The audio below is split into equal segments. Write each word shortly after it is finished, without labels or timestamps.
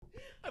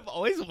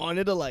always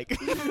wanted to like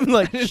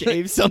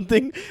shave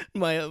something.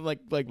 My like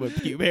my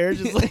pube hair,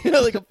 just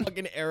like a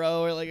fucking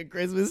arrow or like a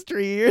Christmas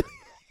tree.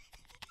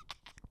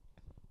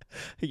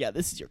 Yeah,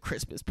 this is your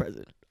Christmas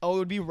present. Oh, it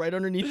would be right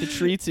underneath the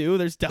tree too.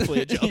 There's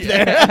definitely a joke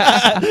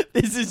there.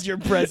 This is your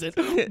present.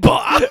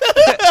 Bah!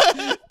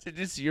 Did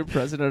you see your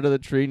present under the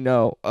tree?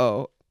 No.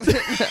 Oh.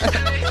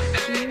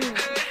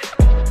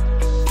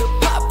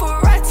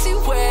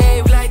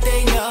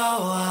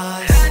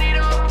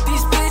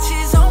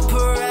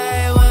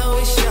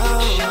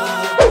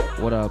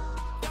 What up?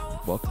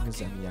 Welcome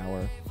to Zenny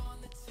Hour.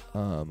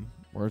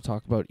 We're going to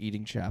talk about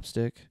eating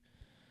chapstick.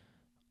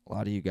 A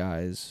lot of you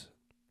guys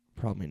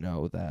probably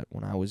know that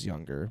when I was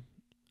younger,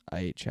 I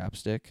ate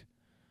chapstick.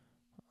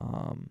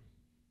 I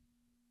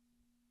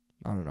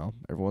don't know.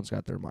 Everyone's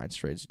got their mind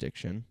strange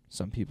addiction.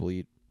 Some people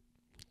eat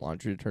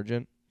laundry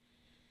detergent.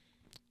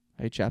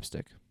 I ate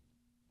chapstick.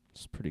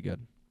 It's pretty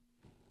good.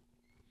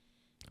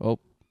 Oh,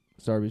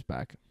 Zarby's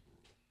back.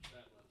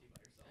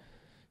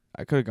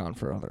 I could have gone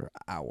for another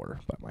hour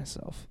by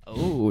myself.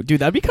 Oh,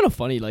 dude, that'd be kind of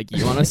funny. Like,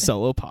 you on a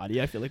solo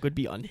potty, I feel like would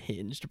be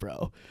unhinged,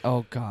 bro.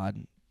 Oh,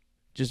 God.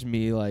 Just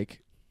me,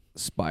 like,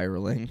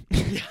 spiraling.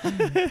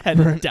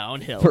 Heading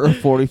downhill. For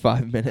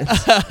 45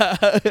 minutes.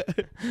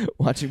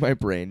 Watching my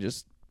brain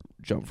just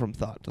jump from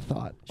thought to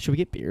thought. Should we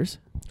get beers?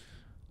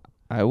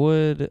 I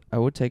would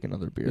take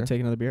another beer. You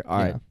take another beer? All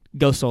right.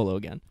 Go solo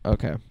again.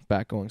 Okay.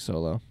 Back going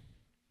solo.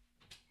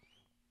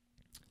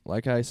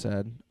 Like I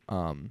said,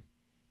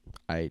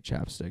 I ate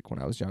chapstick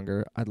when I was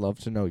younger. I'd love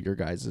to know your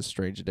guys'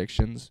 strange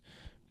addictions.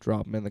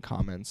 Drop them in the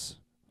comments.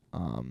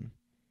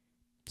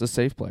 It's a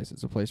safe place.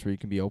 It's a place where you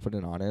can be open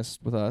and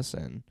honest with us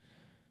and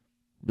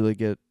really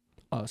get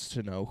us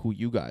to know who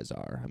you guys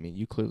are. I mean,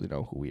 you clearly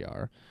know who we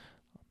are.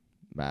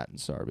 Matt and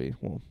Sarby.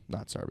 Well,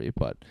 not Sarby,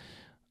 but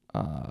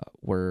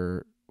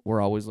we're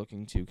always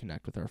looking to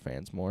connect with our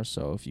fans more.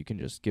 So if you can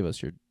just give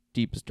us your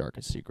deepest,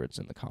 darkest secrets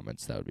in the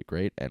comments, that would be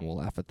great, and we'll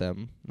laugh at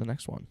them in the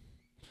next one.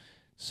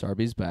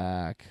 Sarby's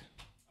back.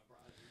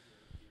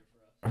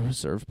 A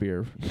reserve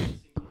beer.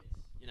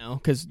 You know,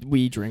 because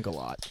we drink a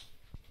lot.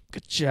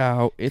 Good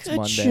chow. It's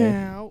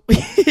Monday.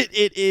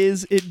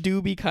 It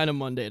do be kind of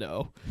Monday,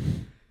 though.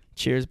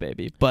 Cheers,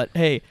 baby. But,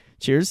 hey,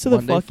 cheers to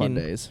Monday the fun fucking...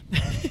 days.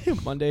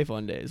 Monday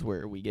fun days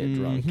where we get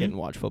drunk and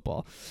watch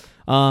football.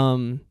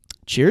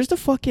 Cheers to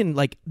fucking,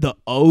 like, the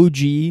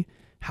OG,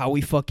 how we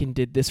fucking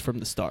did this from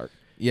the start.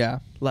 Yeah.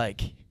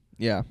 Like...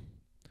 Yeah.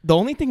 The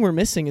only thing we're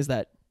missing is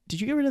that... Did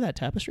you get rid of that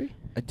tapestry?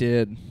 I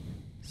did.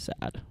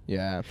 Sad.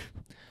 Yeah.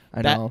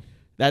 I know.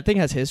 That thing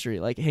has history,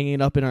 like hanging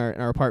it up in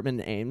our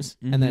apartment in Ames,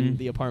 and then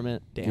the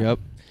apartment. Damn. Yep.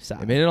 Sad.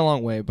 I made it a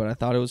long way, but I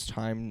thought it was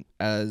time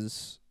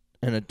as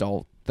an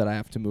adult that I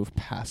have to move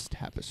past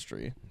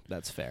tapestry.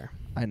 That's fair.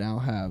 I now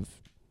have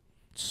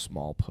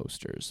small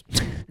posters.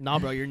 Nah,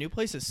 bro, your new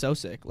place is so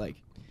sick. Like,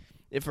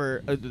 if we're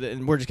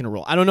and we're just gonna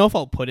roll. I don't know if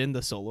I'll put in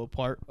the solo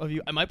part of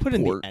you. I might put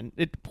in the end.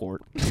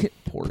 Port.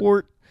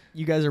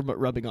 You guys are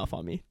rubbing off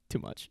on me too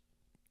much.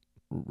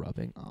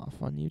 Rubbing off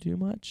on you too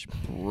much,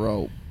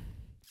 bro.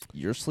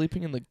 You're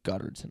sleeping in the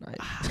gutter tonight.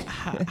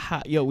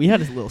 Yo, we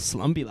had a little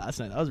slumpy last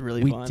night. That was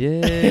really fun. We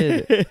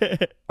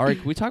did. All right,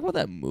 can we talk about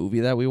that movie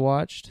that we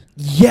watched?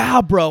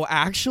 Yeah, bro.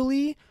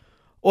 Actually,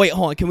 wait,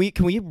 hold on. Can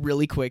we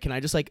really quick? Can I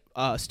just like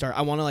start?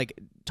 I want to like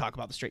talk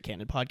about the Straight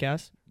Candid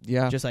podcast.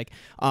 Yeah. Just like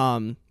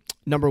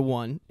number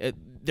one,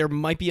 there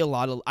might be a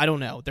lot of, I don't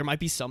know, there might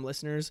be some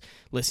listeners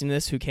listening to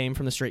this who came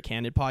from the Straight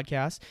Candid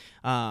podcast.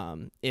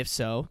 If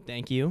so,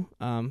 thank you.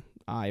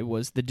 I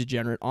was the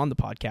degenerate on the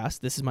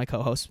podcast. This is my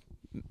co-host,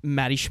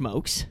 Matty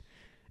Schmokes.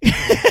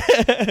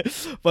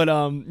 But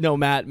no,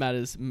 Matt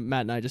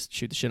and I just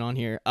shoot the shit on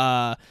here.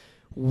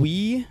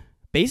 We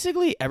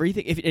basically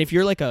everything. If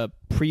you're like a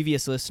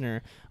previous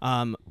listener,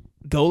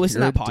 go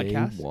listen to that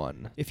podcast. Day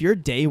one. If you're a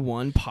day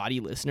one potty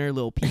listener,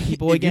 little peaky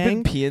boy gang.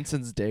 You've been peeing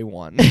since day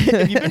one.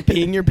 If you've been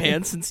peeing your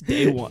pants since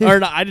day one. Or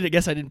no, I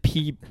guess I didn't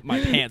pee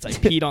my pants. I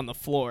peed on the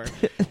floor.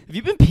 If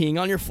you've been peeing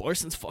on your floor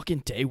since fucking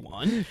day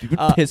one. You've been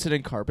pissing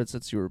in carpet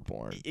since you were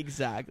born.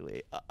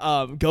 Exactly.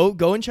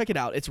 Go and check it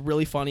out. It's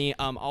really funny.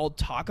 I'll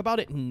talk about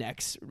it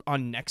next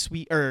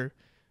week, or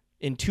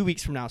in 2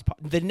 weeks from now.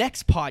 The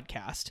next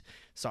podcast.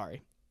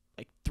 Sorry.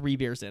 Like 3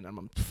 beers in,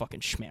 I'm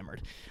fucking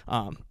schmammered.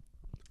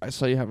 I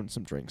saw you having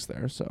some drinks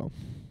there, so.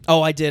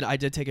 Oh, I did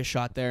take a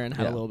shot there and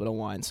had a little bit of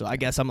wine, so I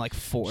guess I'm like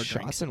 4 shots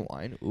drinks. and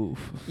wine.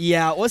 Oof.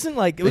 Yeah, it wasn't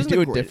like it was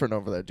do it different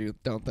over there,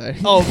 dude, don't they?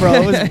 Oh,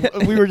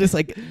 bro, we were just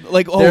like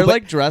they're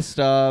like dressed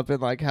up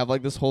and like have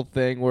like this whole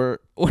thing where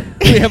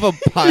we have a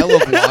pile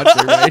of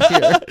laundry right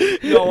here.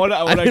 No,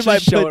 I want to actually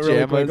show it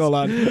really quick. Hold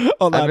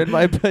on. I'm in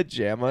my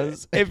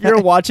pajamas. If you're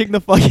watching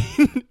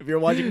if you're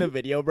watching the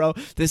video, bro,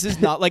 this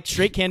is not like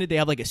Straight Candid. They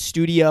have like a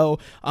studio.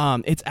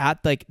 It's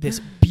at like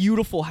this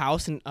beautiful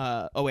house and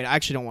oh wait, I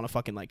actually don't want to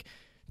fucking like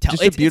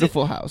Just a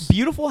beautiful house.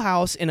 Beautiful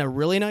house in a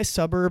really nice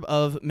suburb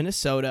of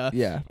Minnesota.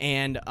 Yeah.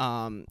 And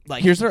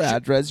like here's their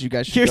address. You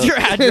guys should here's go. your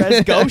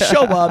address. Go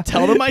show up.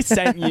 Tell them I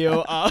sent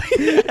you. I'm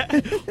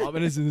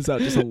gonna zoom this out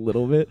just a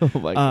little bit. Oh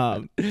my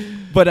god.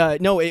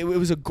 But no, it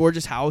was a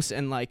gorgeous house,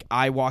 and like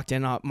I walked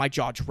in, my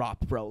jaw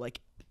dropped, bro. Like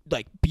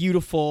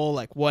beautiful,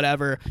 like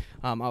whatever.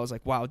 I was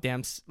like, wow,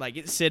 damn.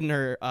 Like Sid and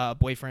her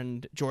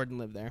boyfriend Jordan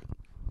lived there,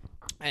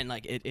 and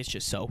like it's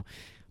just so.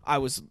 I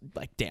was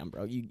like, damn,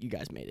 bro, you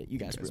guys made it. You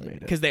guys really made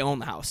it. Because they own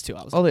the house, too.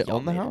 I was like, they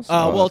own the house?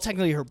 Well,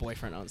 technically her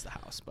boyfriend owns the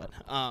house. But,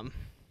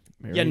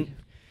 yeah,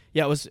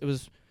 it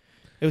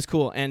was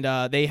cool. And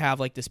they have,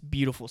 like, this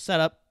beautiful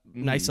setup.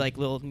 Nice, like,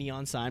 little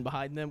neon sign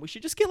behind them. We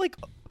should just get, like,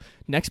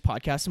 next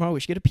podcast tomorrow, we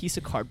should get a piece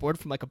of cardboard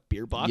from, like, a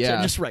beer box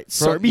and just write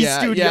Sarby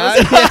Studios.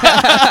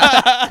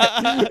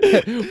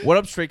 Yeah. What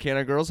up, Straight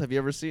Canada Girls? Have you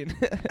ever seen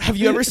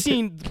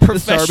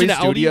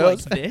professionality like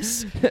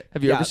this?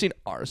 Have you ever seen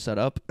our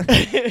setup?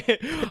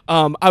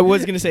 I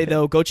was going to say,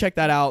 though, go check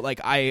that out.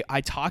 Like,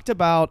 I talked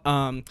about...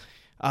 I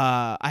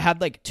had,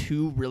 like,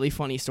 2 really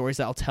funny stories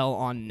that I'll tell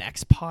on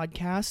next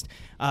podcast.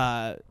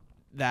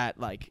 That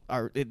like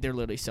they're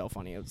literally so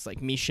funny. It was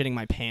like me shitting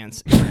my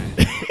pants. Me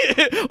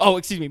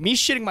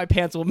shitting my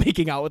pants while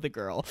making out with a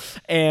girl.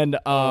 And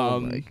oh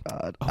my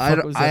god,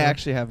 I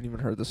actually haven't even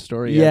heard the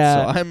story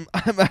yet. So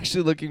I'm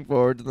actually looking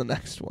forward to the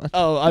next one.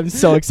 Oh, I'm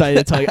so excited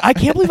to tell you. I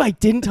can't believe I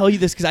didn't tell you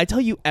this because I tell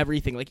you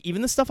everything. Like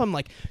even the stuff I'm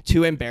like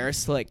too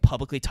embarrassed to like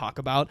publicly talk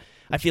about.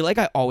 I feel like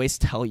I always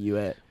tell you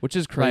it, which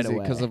is crazy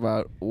because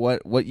about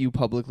what you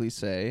publicly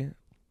say,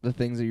 the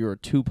things that you're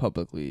too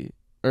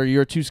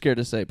scared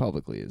to say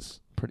publicly is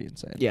pretty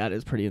insane. Yeah, it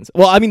is pretty insane.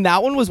 Well, I mean,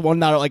 that one was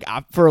one that like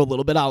for a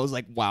little bit I was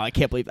like, wow, I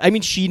can't believe. I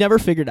mean, she never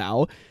figured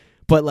out,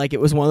 but like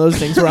it was one of those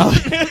things where I was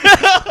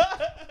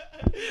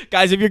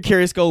guys, if you're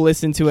curious, go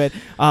listen to it.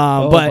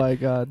 Oh my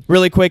god!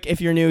 Really quick, if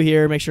you're new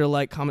here, make sure to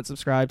like, comment,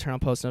 subscribe, turn on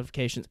post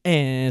notifications,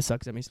 and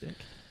suck Zemmy's dick,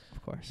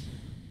 of course.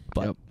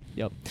 But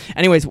yep.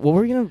 Anyways, what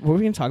were we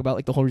gonna talk about?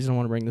 Like the whole reason I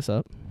want to bring this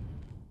up.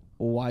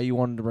 Why you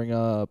wanted to bring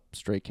up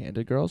Straight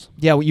Candid Girls?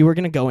 Yeah, you were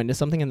gonna go into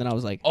something, and then I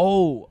was like, I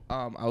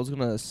was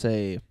gonna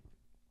say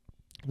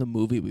the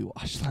movie we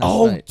watched last night.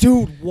 Oh,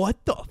 dude,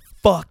 what the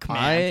fuck,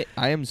 man?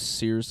 I am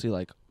seriously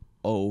like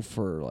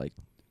for like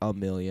a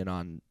million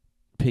on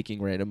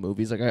picking random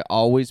movies. Like I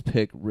always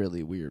pick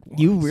really weird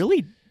ones. You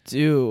really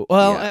do.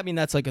 Well, yeah. I mean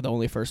that's like the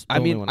only first. I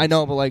mean, I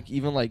know, but like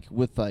even like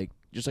with like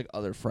just like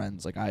other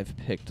friends, like I've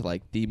picked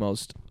like the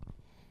most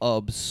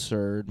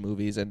absurd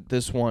movies, and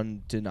this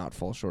one did not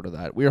fall short of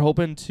that. We were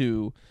hoping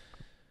to.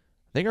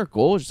 I think our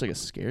goal was just like a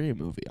scary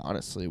movie.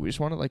 Honestly, we just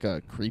wanted like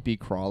a creepy,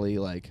 crawly,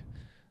 like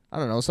I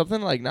don't know,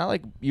 something like not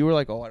like you were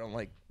like, oh, I don't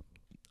like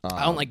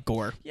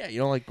gore. Yeah, you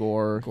don't like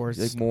gore. Gore's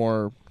like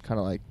more kind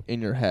of like in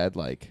your head,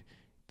 like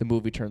the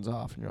movie turns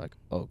off and you're like,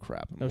 oh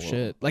crap. Oh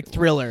shit, like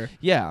Thriller.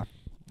 Yeah,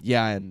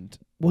 and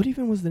what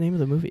even was the name of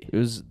the movie? It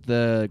was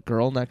The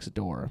Girl Next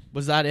Door.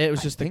 Was that it? It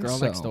was just The Girl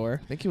Next Door.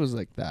 I think it was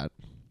like that.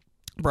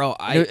 Bro,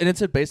 and it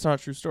said based on a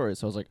true story,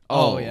 so I was like,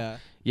 oh yeah.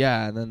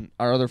 Yeah, and then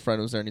our other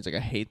friend was there, and he's like, I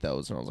hate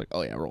those. And I was like,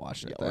 oh, yeah, we're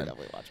watching it then. We're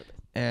definitely watching it.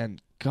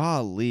 And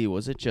golly,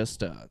 was it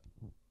just a...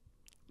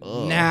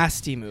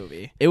 nasty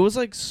movie. It was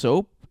like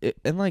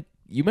and like,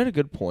 you made a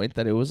good point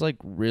that it was like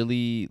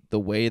really, the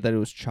way that it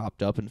was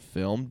chopped up and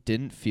filmed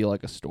didn't feel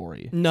like a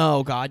story.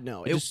 No, God,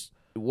 no.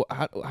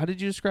 How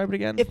did you describe it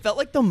again? It felt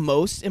like the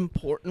most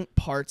important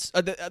parts...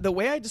 the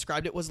way I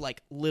described it was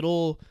like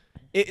little...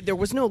 there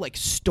was no like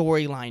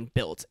storyline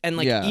built, and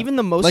like even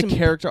the most like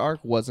character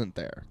arc wasn't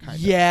there. Kind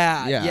of.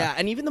 Yeah,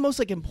 and even the most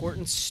like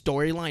important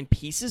storyline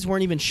pieces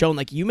weren't even shown.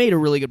 Like you made a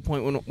really good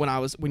point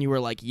when you were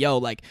like, "Yo,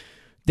 like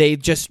they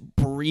just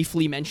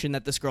briefly mentioned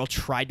that this girl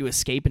tried to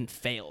escape and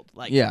failed."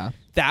 Like,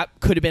 that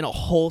could have been a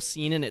whole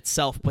scene in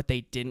itself, but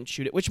they didn't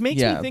shoot it, which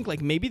makes me think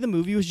like maybe the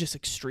movie was just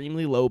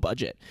extremely low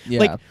budget. Yeah.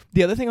 Like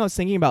the other thing I was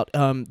thinking about,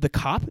 the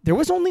cop. There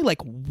was only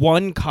like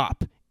one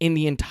cop in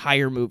the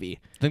entire movie.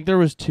 I think there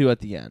was 2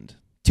 at the end.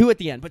 2 at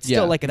the end, but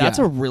still, like that's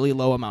a really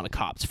low amount of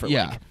cops for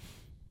like.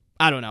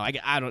 I don't know.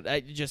 I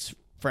just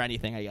for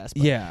anything, I guess.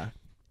 But. Yeah,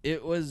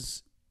 it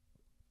was.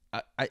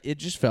 It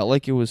just felt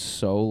like it was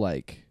so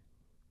like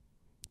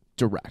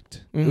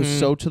direct. It was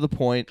so to the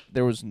point.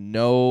 There was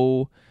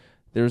no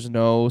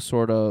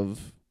sort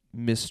of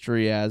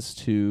mystery as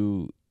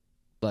to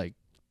like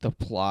the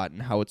plot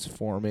and how it's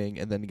forming,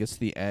 and then it gets to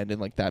the end, and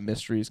like that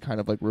mystery is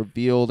kind of like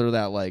revealed, or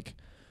that like.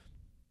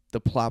 The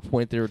plot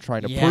point they were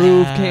trying to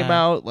prove came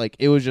out. Like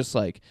it was just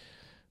like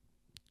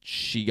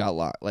she got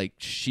locked. Like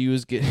she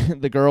was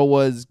the girl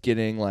was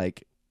getting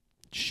like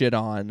shit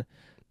on.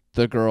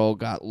 The girl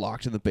got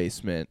locked in the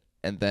basement,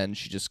 and then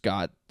she just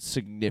got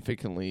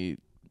significantly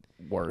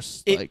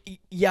worse.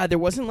 There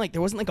wasn't like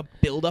a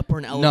build up or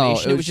an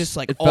elevation. No, it was just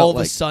like all of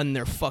a sudden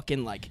they're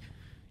fucking like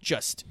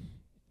just.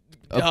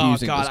 Abusing oh God!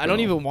 this girl. I don't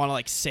even want to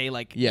like say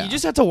like. You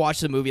just have to watch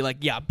the movie like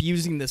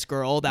abusing this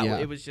girl.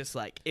 It was just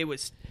like it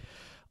was.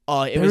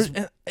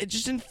 It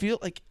just didn't feel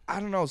like, I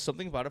don't know,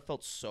 something about it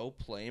felt so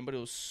plain, but it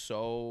was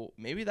so,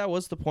 maybe that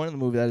was the point of the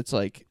movie, that it's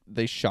like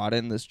they shot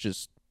in this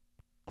just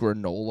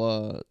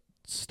granola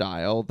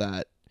style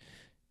that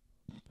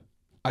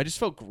I just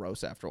felt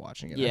gross after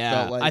watching it.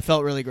 Yeah, I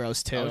felt really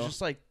gross too. I was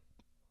just like,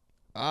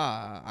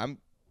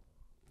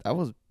 that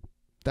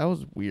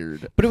was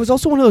weird. But it was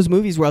also one of those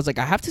movies where I was like,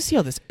 I have to see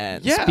how this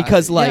ends. Yeah,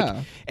 because like,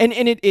 yeah. and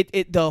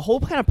it the whole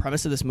kind of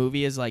premise of this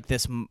movie is like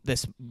this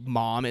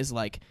mom is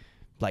like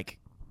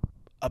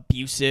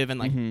abusive and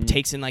like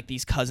takes in like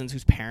these cousins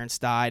whose parents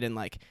died and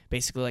like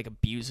basically like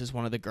abuses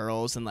one of the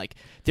girls, and like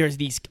there's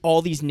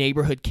all these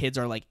neighborhood kids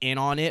are like in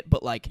on it,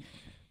 but like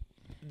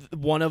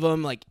one of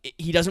them like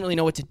he doesn't really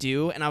know what to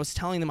do. And I was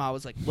telling them, I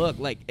was like, look,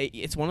 like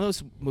it's one of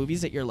those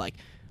movies that you're like,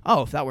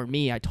 oh, if that were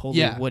me, I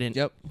totally wouldn't.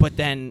 Yep. But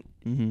then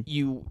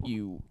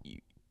you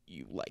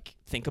like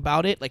think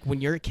about it, like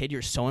when you're a kid,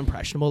 you're so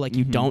impressionable, like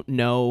you don't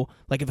know,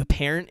 like if a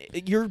parent,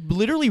 you're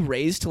literally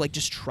raised to like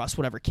just trust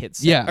whatever kids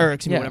say, or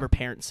excuse me, whatever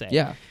parents say.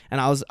 Yeah.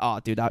 And I was, oh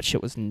dude, that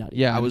shit was nutty.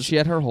 Yeah, she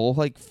had her whole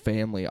like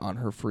family on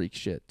her freak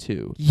shit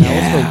too. Yeah,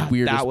 that was the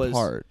weirdest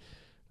part.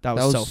 That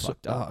was so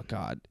fucked up. Oh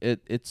god,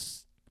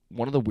 it's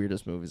one of the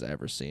weirdest movies I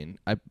ever seen.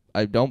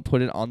 I don't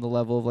put it on the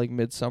level of like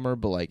Midsommar,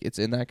 but like it's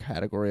in that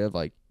category of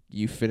like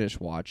you finish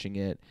watching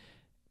it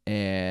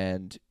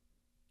and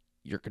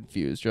you're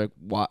confused. You're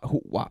like,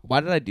 why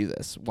did I do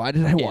this? Why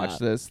did I watch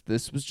this?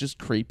 This was just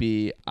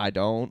creepy. I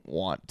don't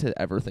want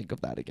to ever think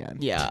of that again.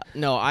 Yeah.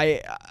 No,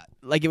 I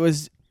like it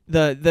was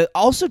the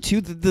also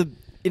too the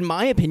in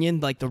my opinion,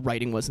 like the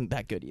writing wasn't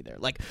that good either.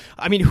 Like,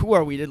 I mean, who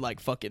are we to like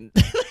fucking?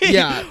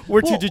 Yeah,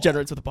 we're two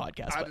degenerates with a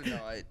podcast. I don't know.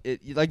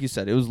 It like you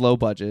said, it was low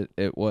budget.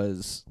 It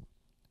was,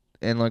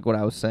 and like what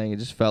I was saying, it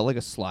just felt like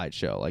a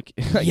slideshow. Like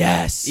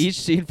yes, each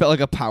scene felt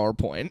like a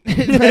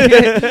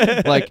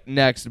PowerPoint. Like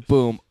next,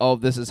 boom. Oh,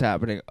 this is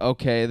happening.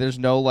 Okay, there's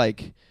no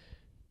like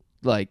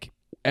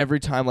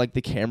every time like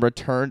the camera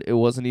turned, it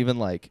wasn't even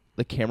like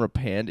the camera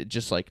panned. It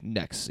just like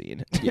next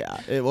scene. Yeah,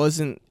 it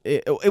wasn't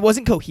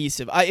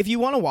cohesive. If you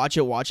want to watch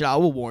it. I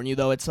will warn you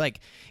though. It's like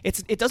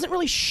it doesn't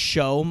really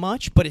show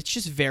much, but it's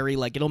just very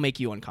like it'll make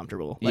you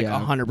uncomfortable. Like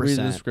 100%. Read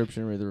the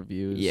description, read the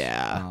reviews.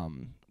 Yeah.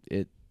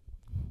 It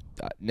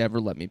never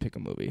let me pick a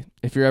movie.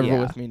 If you're ever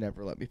with me,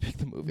 never let me pick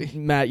the movie.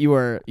 Matt,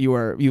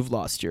 you've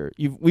lost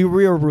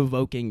we are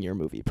revoking your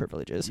movie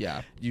privileges.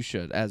 Yeah, you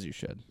should, as you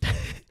should.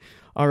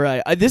 All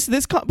right. This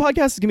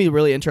podcast is going to be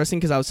really interesting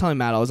because I was telling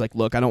Matt, I was like,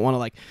 look, I don't want to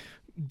like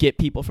get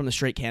people from the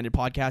Straight Candid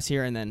podcast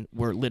here and then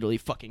we're literally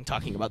fucking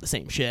talking about the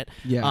same shit.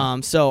 Yeah.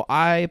 So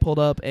I pulled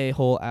up a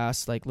whole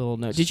ass like little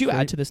note. Did you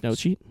add to this note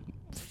sheet?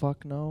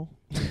 Fuck no.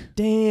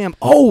 Damn.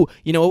 Oh,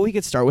 you know what we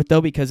could start with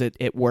though, because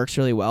it works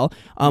really well.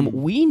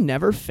 We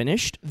never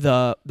finished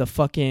the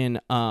fucking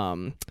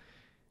oh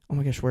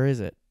my gosh, where is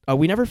it?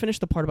 We never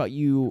finished the part about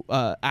you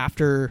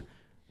after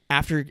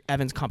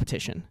Evan's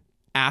competition.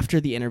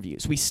 After the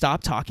interviews, we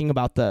stopped talking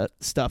about the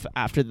stuff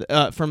after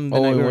the from the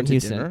night we were in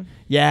Houston. Dinner?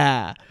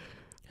 Yeah,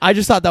 I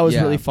just thought that was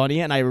really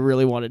funny, and I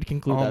really wanted to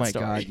conclude that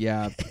story. Oh my god,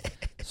 yeah.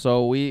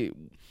 So we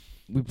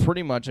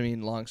pretty much, I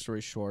mean, long story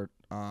short,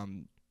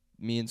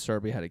 me and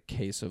Serby had a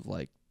case of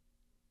like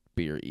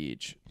beer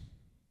each.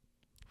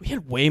 We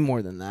had way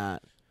more than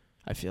that.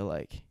 I feel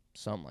like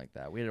something like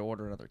that. We had to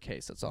order another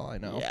case. That's all I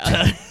know.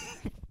 Yeah.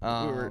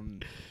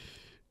 And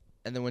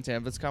then went to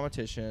Evan's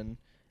competition.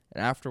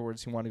 And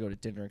afterwards, he wanted to go to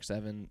dinner because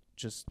Evan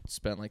just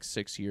spent like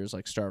 6 years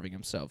like starving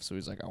himself. So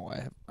he's like, "Oh,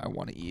 I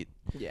want to eat."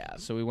 Yeah.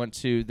 So we went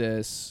to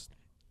this.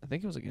 I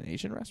think it was like an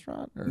Asian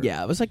restaurant.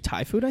 Yeah, it was like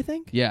Thai food, I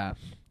think. Yeah,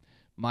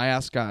 my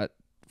ass got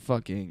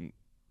fucking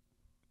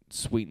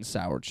sweet and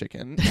sour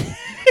chicken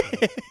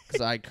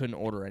because I couldn't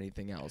order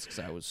anything else because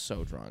I was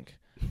so drunk.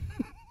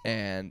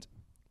 And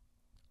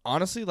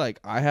honestly,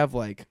 like I have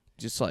like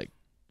just like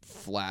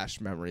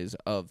flash memories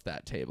of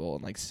that table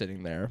and like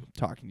sitting there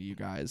talking to you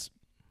guys.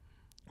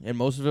 And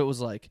most of it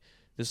was like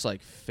this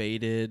like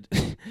faded,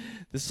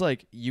 this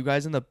like you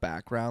guys in the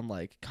background,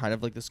 like kind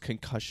of like this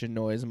concussion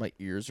noise and my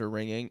ears are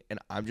ringing. And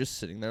I'm just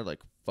sitting there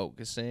like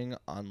focusing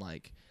on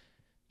like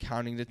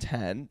counting to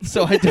 10.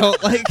 So I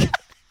don't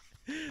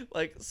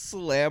like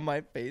slam my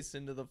face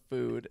into the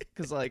food.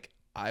 Cause like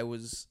I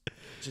was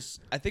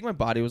just, I think my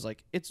body was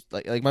like, it's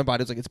like my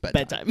body was like, it's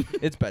bedtime.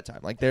 It's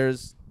bedtime. Like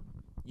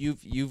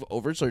you've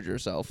overexerted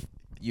yourself.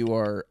 You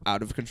are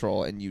out of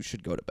control and you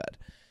should go to bed.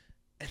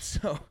 And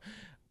so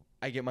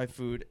I get my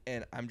food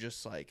and I'm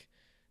just like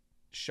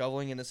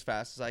shoveling in as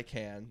fast as I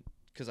can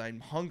because I'm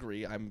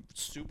hungry. I'm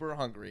super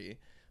hungry,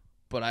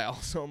 but I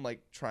also am like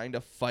trying to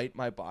fight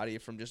my body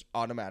from just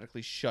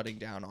automatically shutting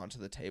down onto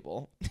the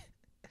table.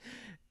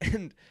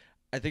 And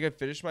I think I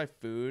finished my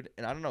food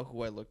and I don't know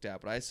who I looked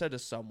at, but I said to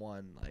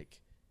someone like,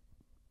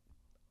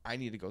 I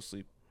need to go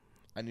sleep.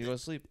 I need to go to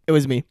sleep. It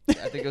was me.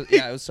 I think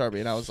it was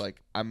Sarby. And I was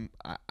like, I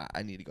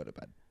need to go to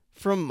bed.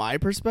 From my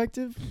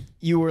perspective,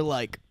 you were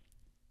like,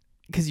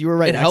 because you were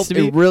right next to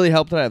me. It really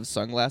helped that I have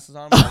sunglasses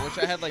on. But I wish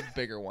I had like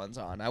bigger ones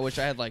on. I wish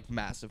I had like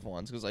massive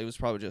ones because like, it was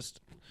probably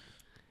just.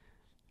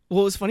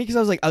 Well, it was funny because I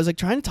was like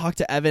trying to talk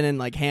to Evan and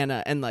like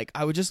Hannah, and like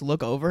I would just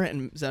look over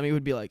and Zemi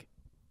would be like,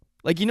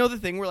 you know the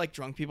thing where like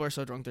drunk people are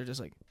so drunk they're just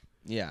like,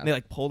 yeah, they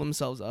like pull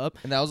themselves up,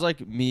 and that was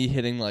like me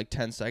hitting like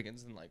 10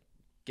 seconds and like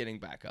getting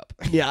back up.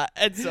 Yeah,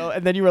 and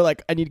then you were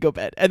like, I need to go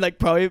bed, and like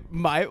probably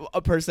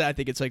a person I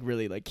think it's like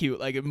really like cute.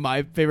 Like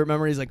my favorite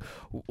memory is like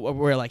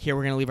we're like, here,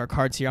 we're gonna leave our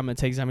cards here. I'm gonna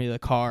take Zemi to the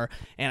car,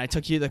 and I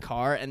took you to the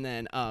car, and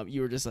then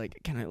you were just like,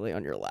 can I lay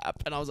on your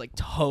lap? And I was like,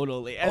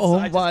 totally. And Oh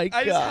so my I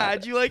just God.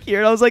 had you like here,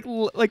 and I was like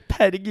like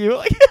petting you,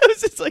 like I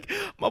was just like,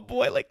 my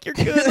boy, like you're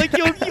good, like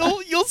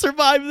you'll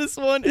survive this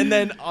one. And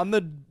then on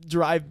the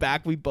drive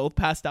back, we both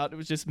passed out. It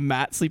was just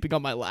Matt sleeping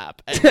on my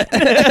lap.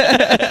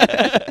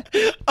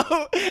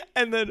 Oh,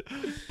 and then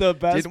the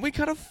best. Didn't we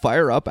kind of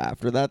fire up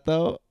after that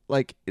though?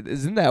 Like,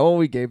 isn't that when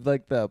we gave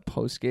like the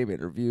post game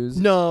interviews?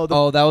 No.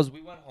 That was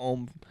we went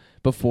home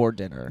before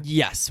dinner.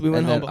 Yes, we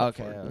went And home. then-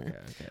 before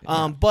dinner.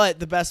 Okay. But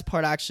the best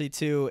part actually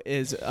too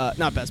is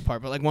not best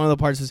part, but like one of the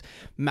parts is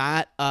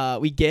Matt.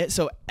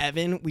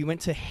 Evan, we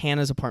went to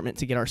Hannah's apartment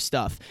to get our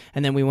stuff,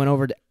 and then we went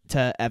over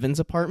to Evan's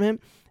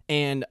apartment,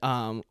 and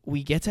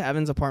we get to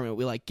Evan's apartment.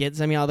 We like get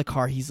Zemi out of the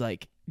car. He's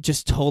like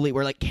just totally.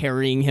 We're like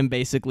carrying him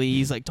basically.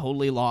 He's like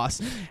totally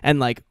lost, and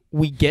like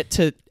we get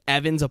to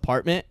Evan's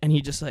apartment, and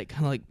he just like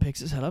kind of like picks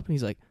his head up, and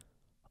he's like,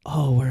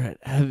 oh, we're at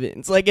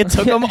Evans. Like it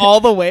took him all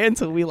the way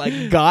until we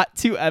like got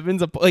to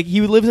Evans. Like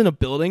he lives in a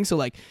building, so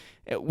like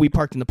we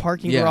parked in the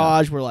parking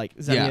garage. We're like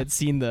Zemi had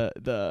seen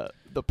the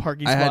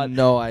parking spot. I had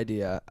no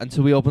idea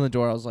until we opened the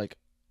door. I was like,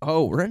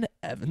 oh, we're in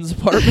Evan's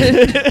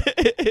apartment.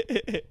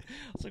 I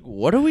was like,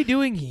 what are we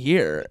doing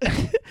here?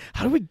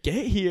 How do we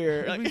get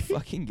here? How did we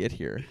fucking get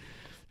here?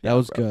 That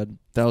was good.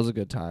 That was a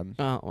good time.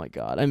 Oh my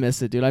God, I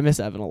miss it, dude. I miss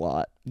Evan a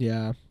lot.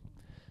 Yeah.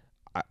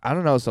 I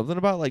don't know, something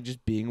about like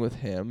just being with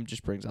him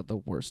just brings out the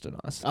worst in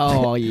us.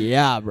 Oh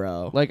yeah,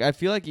 bro. Like I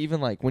feel like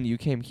even like when you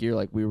came here,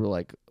 like we were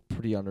like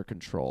pretty under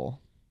control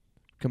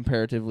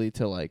comparatively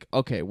to like,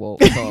 okay, well,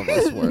 some of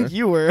us were.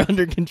 You were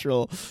under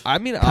control. I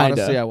mean, Kinda.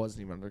 honestly, I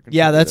wasn't even under control.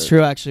 Yeah, that's either.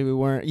 true. Actually, we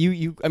weren't.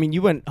 I mean,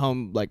 you went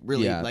home like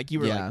really, like you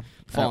were yeah. like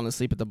falling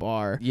asleep at the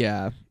bar.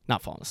 Yeah,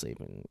 Not falling asleep.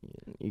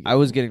 I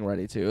was getting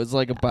ready to. It was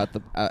like about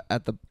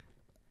at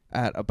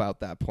about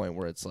that point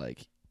where it's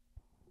like,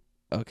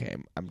 okay,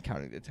 I'm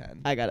counting to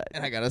 10.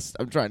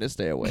 I'm trying to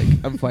stay awake.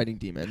 I'm fighting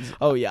demons.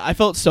 Oh yeah, I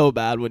felt so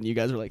bad when you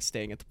guys were like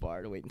staying at the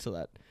bar to wait until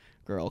that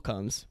girl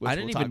comes. I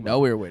didn't even know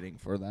we were waiting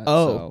for that.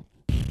 Oh. So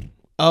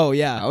Oh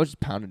yeah, I was just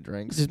pounding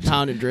drinks. just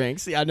pounding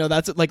drinks. Yeah, no,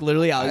 that's like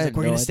literally. I was I like, had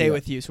we're no gonna stay idea.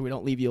 with you, so we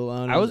don't leave you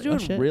alone. I was like, oh,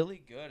 doing shit.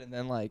 really good, and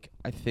then like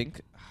I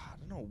don't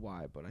know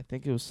why, but I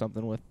think it was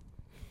something with.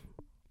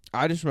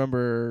 I just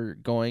remember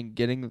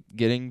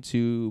getting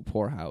to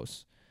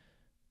Poorhouse,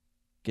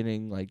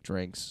 getting like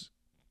drinks,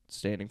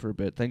 standing for a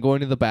bit, then going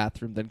to the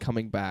bathroom, then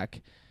coming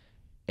back,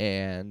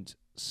 and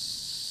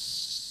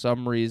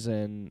some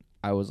reason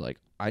I was like,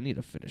 I need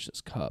to finish this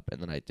cup,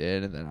 and then I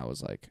did, and then I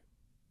was like,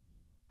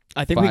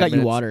 I think we 5 got you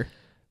minutes. water.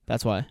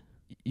 That's why.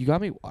 you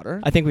got me water?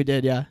 I think we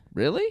did. Yeah,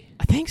 Really?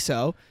 I think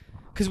so.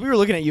 Because we were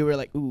looking at you, we were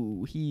like,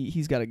 ooh,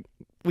 he's got to.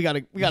 We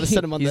gotta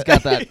set him on. He's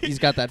got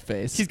that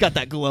face. He's got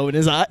that glow in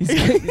his eye.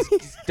 he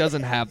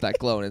doesn't have that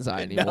glow in his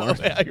eye anymore. No,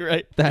 yeah, you're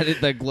right.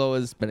 That glow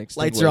has been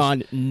extinguished. Lights are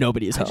on.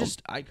 Nobody is home.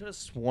 I could have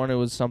sworn it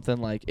was something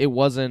like it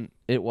wasn't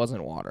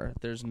water.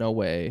 There's no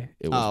way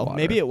it was water.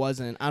 Maybe it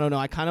wasn't. I don't know.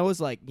 I kind of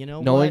was like,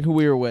 knowing what? who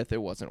we were with,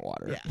 it wasn't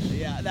water.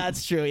 Yeah,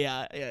 that's true.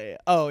 Yeah.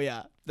 Oh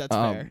yeah, that's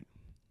fair.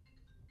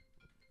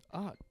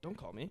 Don't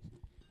call me.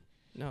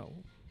 No,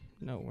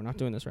 we're not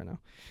doing this right now.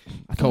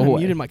 I Go thought I away.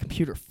 muted my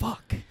computer.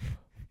 Fuck.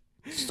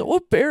 So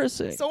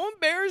embarrassing. So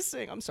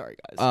embarrassing. I'm sorry,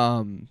 guys.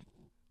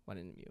 Why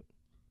didn't mute?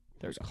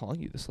 There's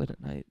calling you this late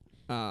at night.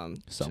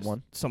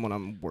 Someone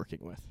I'm working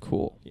with.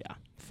 Cool. Yeah.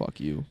 Fuck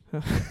you.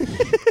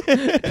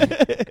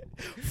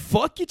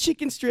 Fuck your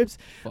chicken strips.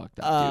 Fuck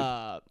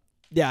that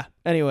Yeah.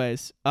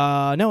 Anyways,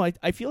 no,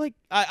 I feel like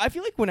I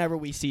feel like whenever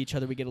we see each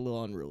other, we get a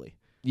little unruly.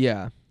 dude.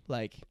 Yeah.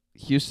 Like,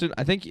 Houston.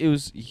 I think it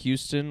was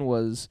Houston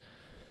was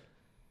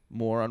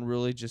more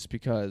unruly just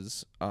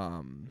because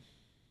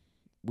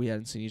we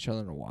hadn't seen each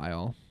other in a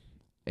while,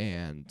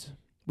 and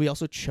we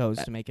also chose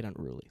to make it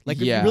unruly. Like,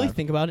 if yeah. you really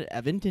think about it,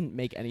 Evan didn't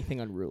make anything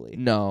unruly.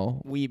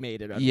 no. We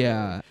made it unruly.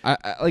 Yeah, I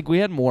like we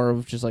had more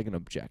of just like an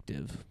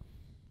objective.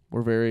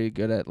 We're very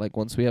good at like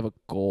once we have a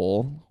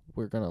goal,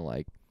 we're gonna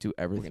like do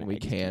everything we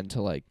execute. can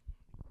to like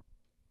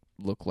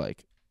look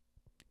like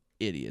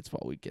idiots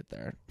while we get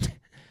there.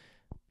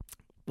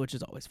 Which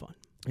is always fun.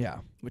 Yeah,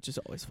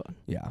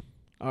 Yeah.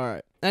 All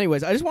right.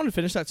 Anyways, I just wanted to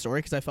finish that story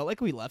because I felt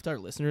like we left our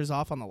listeners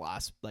off on the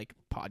last like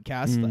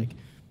podcast, like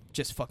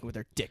just fucking with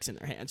their dicks in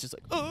their hands, just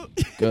like, oh,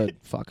 good.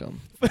 Fuck them.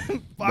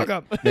 fuck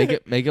up.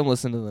 Make them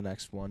listen to the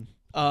next one.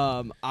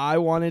 I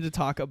wanted to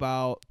talk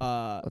about.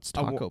 Let's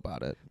talk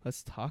about it.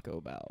 Let's talk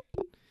about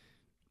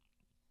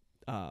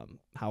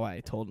how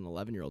I told an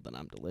 11-year-old that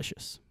I'm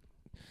delicious.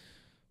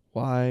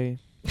 Why?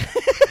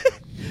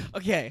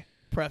 Okay.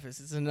 Preface: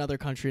 it's another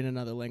country in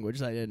another language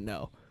that I didn't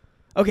know.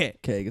 Okay.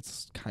 Okay,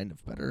 it's kind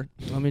of better.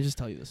 Let me just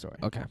tell you the story.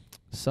 Okay.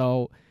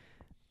 So,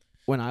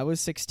 when I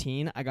was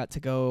 16, I got to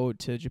go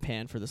to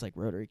Japan for this like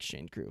Rotary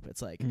exchange group.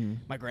 It's like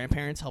my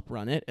grandparents help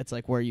run it. It's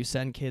like where you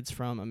send kids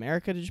from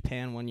America to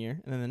Japan one year,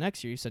 and then the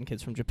next year you send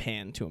kids from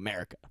Japan to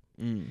America.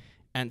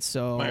 And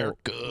so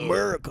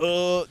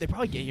America. they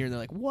probably get here and they're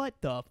like, what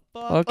the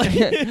fuck?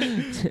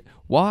 Okay.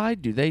 Why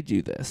do they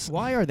do this?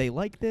 Why are they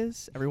like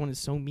this? Everyone is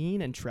so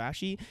mean and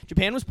trashy.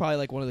 Japan was probably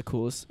like one of the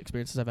coolest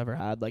experiences I've ever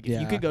had. Like, if you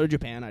Yeah. could go to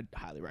Japan, I'd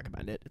highly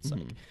recommend it. It's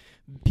like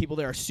people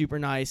there are super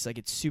nice. Like,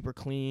 it's super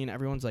clean.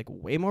 Everyone's like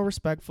way more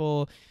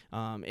respectful.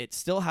 It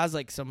still has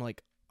like some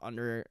like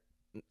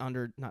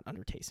not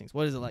undertastings.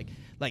 What is it like?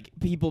 Like,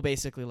 people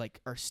basically like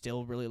are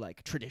still really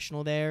like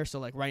traditional there. So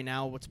like right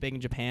now, what's big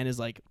in Japan is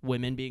like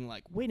women being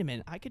like, wait a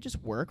minute, I could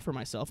just work for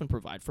myself and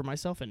provide for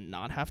myself and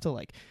not have to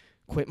like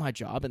quit my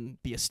job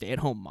and be a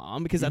stay-at-home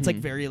mom, because that's like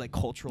very like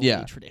culturally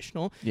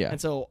traditional. Yeah.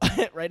 And so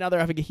right now they're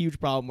having a huge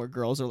problem where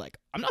girls are like,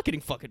 I'm not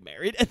getting fucking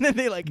married, and then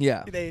they like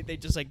they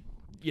just like,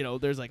 you know,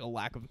 there's like a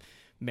lack of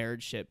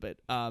marriage shit. But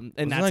and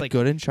Isn't that's that like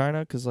good in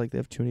China because like they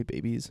have too many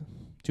babies,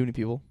 too many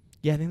people.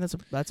 yeah, I think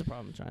that's a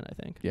problem in China,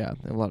 I think. Yeah,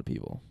 they have a lot of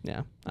people.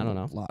 Yeah, I don't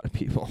know. A lot of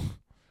people.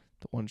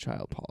 The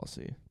one-child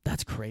policy.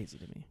 That's crazy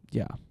to me.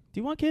 Yeah. Do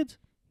you want kids?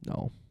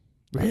 No.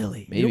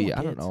 Really? Maybe.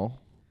 I don't know.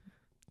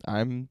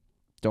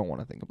 Don't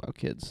want to think about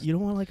kids. You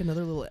don't want like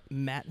another little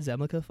Matt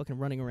Zemlica fucking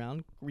running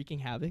around wreaking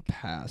havoc,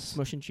 Pass.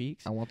 smushing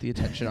cheeks? I want the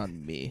attention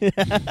on me.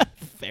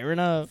 Fair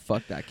enough.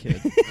 Fuck that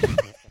kid.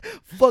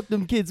 Fuck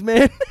them kids,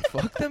 man.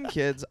 Fuck them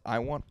kids. I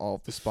want all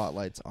of the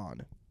spotlights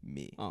on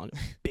me. On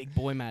big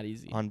boy Matt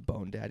Easy. On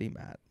Bone Daddy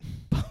Matt.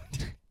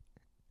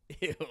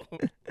 Ew.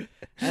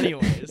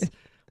 Anyways,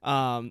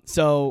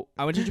 so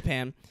I went to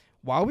Japan.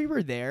 While we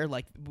were there,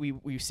 like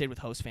we stayed with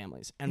host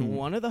families, and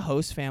one of the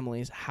host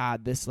families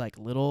had this like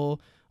little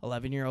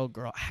 11-year-old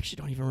girl. I actually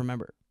don't even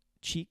remember.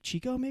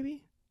 Chico,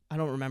 maybe? I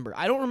don't remember.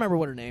 I don't remember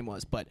what her name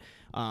was, but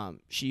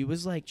she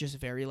was like just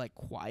very like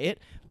quiet,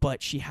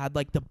 but she had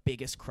like the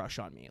biggest crush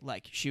on me.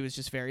 Like, she was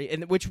just very,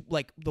 and which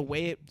like the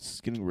way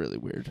It's getting really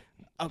weird.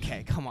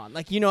 okay, come on.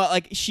 Like, you know,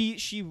 like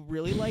she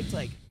really liked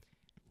like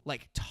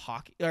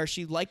talk, or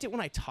she liked it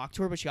when I talked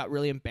to her, but she got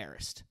really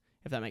embarrassed,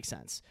 if that makes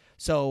sense.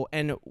 So,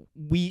 and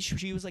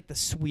she was like the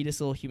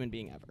sweetest little human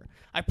being ever.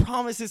 I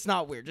promise it's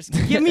not weird. Just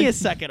give me a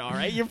second, all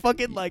right? You're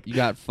fucking like... You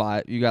got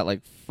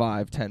like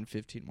 5, 10,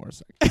 15 more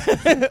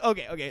seconds.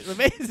 Okay. So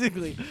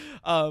basically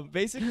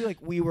like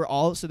we were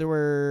all... So there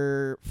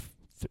were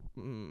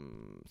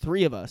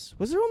 3 of us.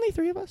 Was there only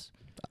 3 of us?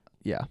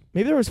 Yeah.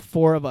 Maybe there was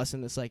 4 of us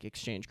in this like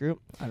exchange group.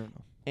 I don't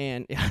know.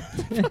 And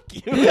fuck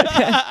you.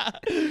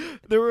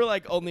 There were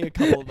like only a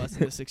couple of us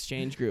in this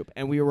exchange group,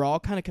 and we were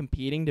all kind of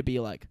competing to be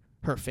like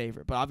her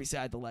favorite. But obviously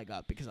I had the leg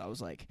up because I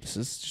was like, This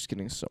is just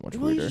getting so much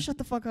will you weirder. just shut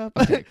the fuck up?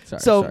 Okay,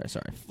 sorry.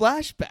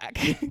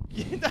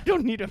 Flashback. I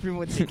don't need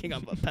everyone thinking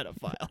I'm a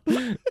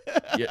pedophile.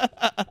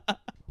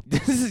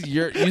 This is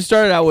you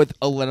started out with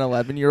an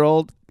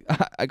 11-year-old.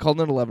 I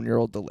called an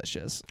 11-year-old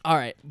delicious. All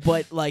right,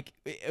 but like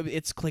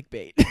it's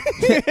clickbait. You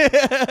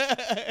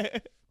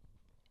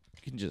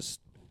can just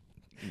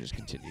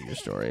continue your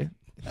story.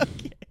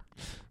 Okay.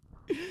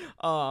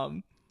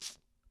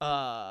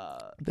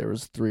 There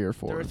was 3 or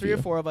 4. There were 3 or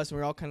 4 of us, and we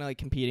were all kind of like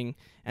competing.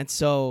 And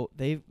so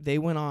they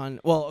went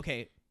on. Well,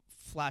 okay,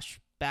 flash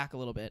back a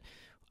little bit.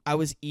 I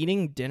was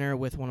eating dinner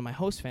with one of my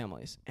host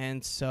families,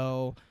 and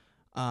so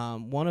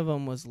one of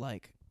them was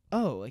like,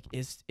 "Oh, like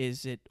is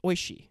it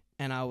oishi?"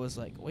 And I was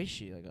like,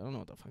 "Oishi?" Like, I don't know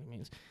what the fuck it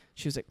means.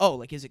 She was like, "Oh,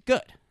 like is it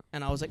good?"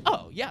 And I was like,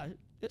 "Oh yeah,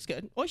 it's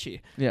good,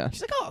 oishi." Yeah. She's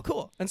like, "Oh,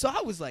 cool." And so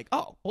I was like,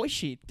 "Oh,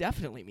 oishi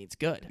definitely means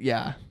good."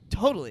 Yeah.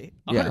 Totally,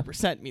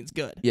 100% means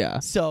good. Yeah.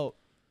 So,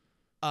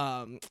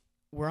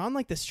 we're on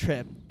like this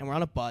trip, and we're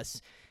on a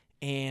bus,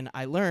 and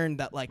I learned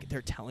that like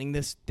they're telling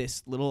this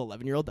little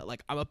 11-year-old that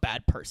like I'm a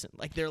bad person.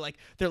 Like they're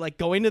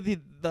going to the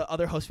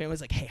other host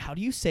families like, "Hey, how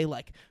do you say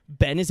like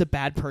Ben is a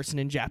bad person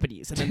in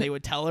Japanese?" And then they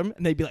would tell him,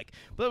 and they'd be like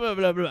blah blah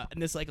blah blah. And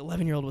this like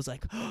 11-year-old was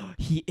like, "Oh,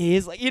 he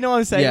is," like, you know what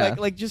I'm saying? Yeah.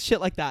 Like just shit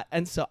like that.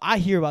 And so I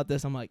hear about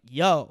this, I'm like,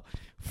 "Yo,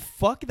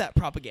 fuck that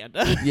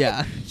propaganda."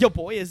 Yeah. Your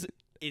boy is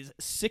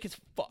sick as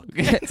fuck.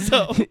 And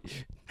so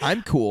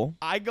I'm cool.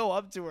 I go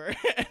up to her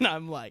and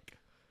I'm like,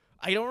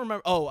 I don't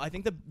remember. Oh, I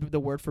think the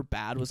word for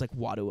bad was like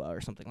wadua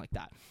or something like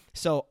that.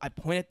 So I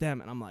point at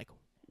them and I'm like,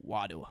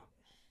 wadua.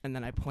 And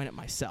then I point at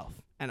myself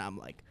and I'm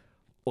like,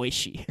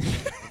 oishi.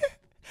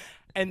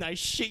 And I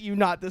shit you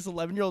not, this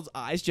 11-year-old's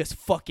eyes just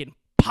fucking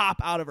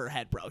pop out of her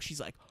head, bro. She's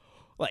like,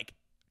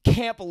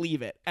 can't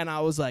believe it. And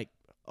I was like,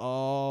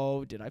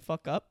 oh, did I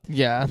fuck up?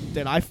 Yeah.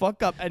 Did I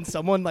fuck up? And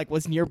someone like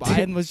was nearby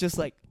and was just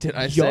like, Did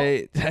I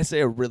Yo.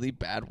 say a really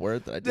bad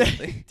word that I didn't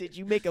think? Did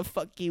you make a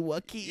fucky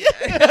wucky?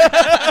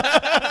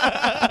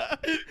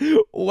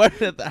 Where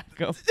did that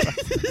come from?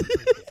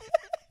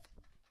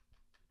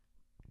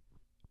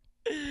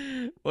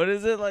 What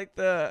is it like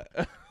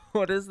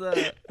what is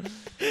the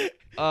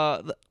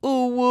ooh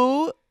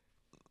woo?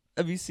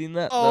 Have you seen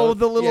that? Oh,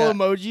 the little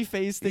emoji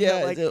face thing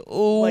that like,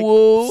 ooh like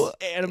woo.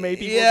 anime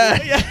people do.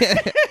 Yeah.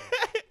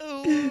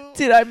 Ooh.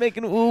 Did I make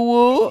an ooh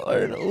woo or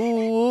an ooh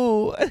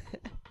woo?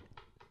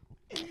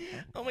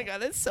 Oh my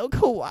god, that's so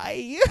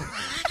kawaii.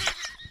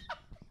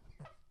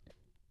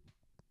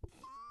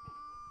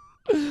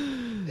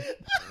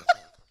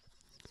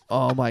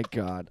 Oh my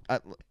god.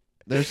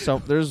 There's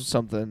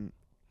something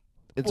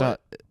It's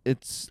What?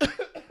 It's.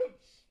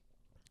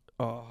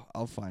 Oh,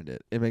 I'll find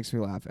it. It makes me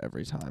laugh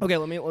every time. Okay,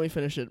 let me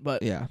finish it.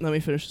 But Yeah. let me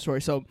finish the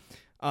story. So,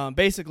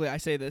 basically, I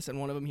say this, and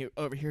one of them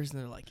overhears,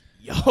 and they're like,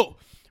 "Yo,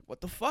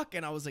 what the fuck?"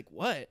 And I was like,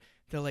 "What?"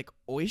 They're like,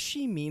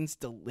 "Oishi means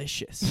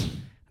delicious,"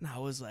 and I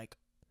was like,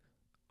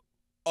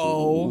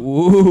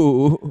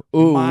 "Oh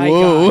my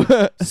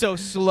god!" So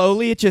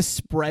slowly, it just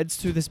spreads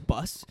through this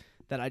bus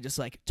that I just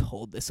like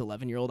told this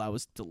 11-year-old I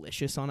was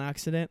delicious on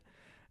accident.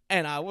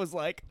 And I was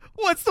like,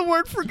 "What's the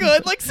word for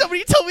good?" Like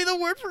somebody told me the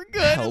word for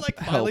good, and Help, like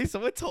finally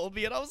someone told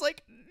me, and I was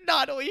like,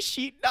 "Not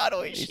oishi, not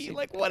oishi,"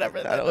 like whatever.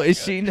 Not that-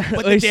 oishi, not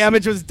But the oishi.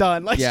 damage was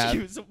done. Like Yeah. she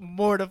was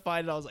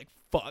mortified, and I was like,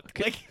 "Fuck!"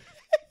 Like,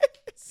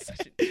 Such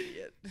an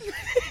idiot.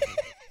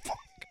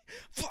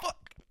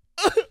 fuck.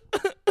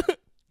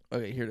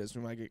 Okay, here it is.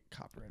 We might get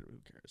copyrighted. Who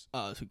cares?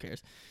 Who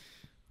cares?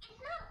 It's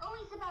not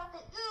always about the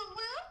ooh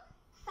woo.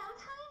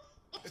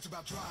 Sometimes It's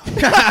about drive.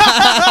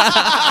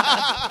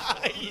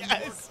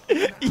 Yes,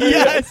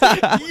 yes,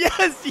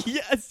 yes,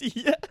 yes,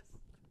 yes.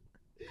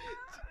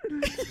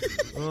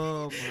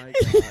 Oh my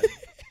god.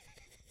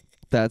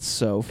 That's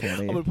so funny.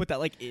 I'm gonna put that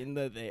like in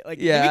the thing. Like,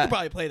 Yeah. we can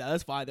probably play that.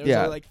 That's fine. There's Yeah.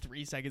 only like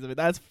 3 seconds of it.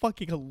 That's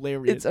fucking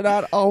hilarious. It's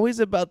not always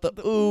about the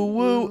ooh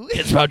woo. woo.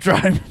 It's about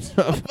driving.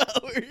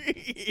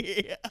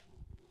 Yeah.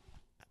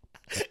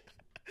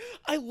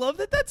 I love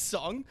that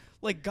song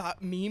like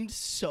got memed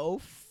so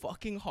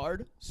fucking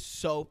hard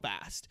so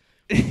fast.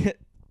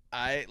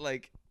 I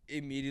like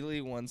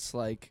immediately once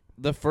like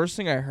the first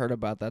thing I heard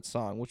about that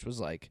song, which was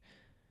like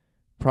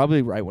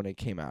probably right when it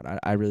came out.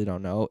 I really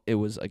don't know. It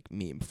was like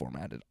meme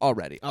formatted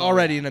already. Oh,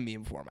 already yeah. in a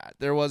meme format.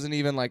 There wasn't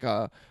even like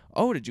a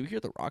did you hear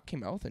The Rock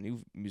came out with a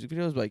new music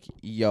video? It was like,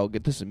 yo,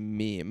 get this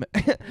meme.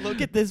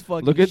 Look at this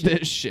fucking Look at shit.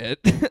 this shit.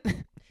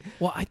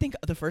 Well, I think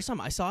the first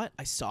time I saw it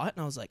and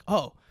I was like,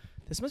 "Oh,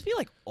 this must be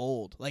like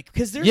old." Like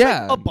cuz there's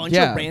Yeah, like a bunch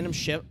yeah. of random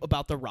shit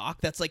about The Rock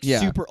that's like Yeah.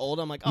 super old.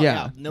 I'm like, "Oh Yeah,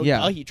 yeah, no yeah.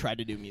 duh he tried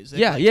to do music."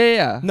 yeah, Like,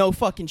 yeah. No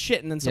fucking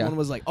shit. And then Yeah. someone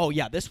was like, "Oh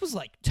yeah, this was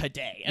like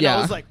today." And Yeah.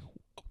 I was like,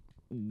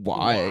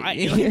 Why?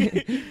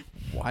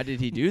 Why did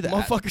he do that?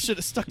 "Motherfucker should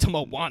have stuck to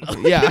Moana."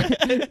 Yeah.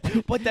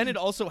 But then it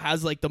also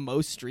has like the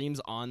most streams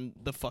on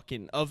the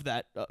fucking of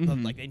that of,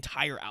 Mhm. like the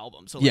entire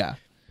album. So like, Yeah.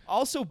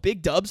 also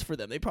big dubs for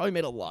them. They probably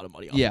made a lot of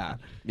money off Yeah. that.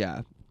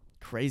 Yeah.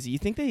 Crazy. You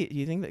think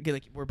that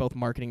like we're both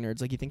marketing nerds,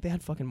 like you think they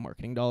had fucking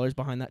marketing dollars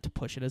behind that to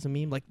push it as a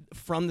meme? Like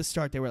from the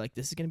start they were like,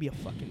 this is gonna be a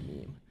fucking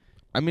meme.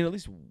 I mean, at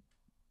least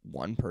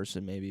one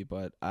person maybe,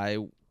 but I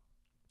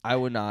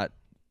would not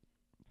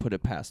put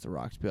it past The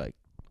Rock to be like,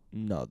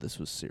 no, this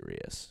was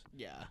serious.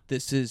 Yeah.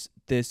 This is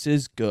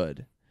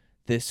good.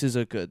 This is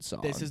a good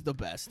song. This is the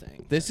best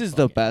thing. This Like, is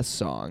the fuck it. best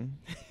song,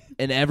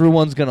 and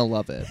everyone's gonna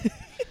love it.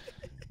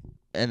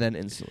 And then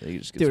instantly, it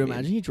just gets Dude, memed.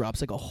 imagine he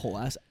drops like a whole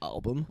ass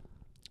album.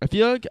 I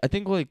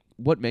think like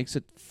what makes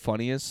it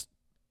funniest,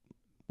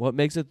 what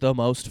makes it the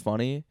most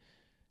funny,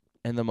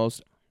 and the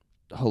most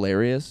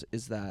hilarious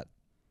is that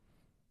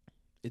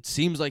it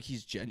seems like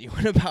he's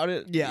genuine about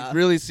it. Yeah. It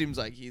really seems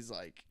like he's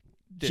like,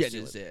 this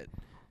Genuine. is it.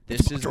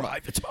 It's This about is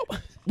drive. It's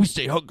about we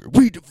stay hungry,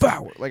 we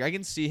devour. Like I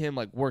can see him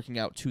like working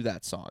out to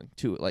that song,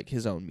 to like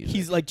his own music.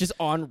 he's like just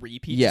on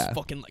repeat. Yeah. Just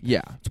fucking like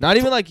Yeah. Not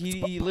even like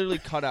he literally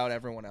cut out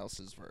everyone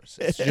else's verse.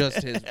 It's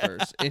just his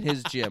verse in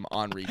his gym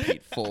on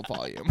repeat, full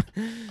volume.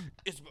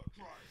 It's about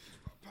drive, it's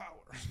about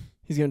power.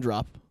 he's gonna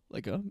drop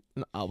like an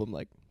album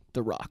like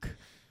The Rock,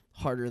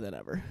 harder than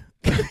ever.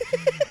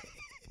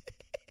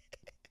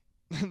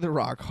 The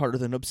Rock harder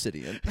than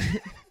Obsidian.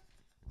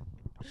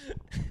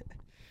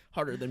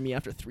 Harder than me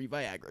after 3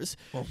 Viagras.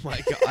 Oh my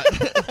god.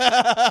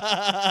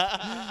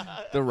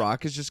 The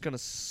Rock is just gonna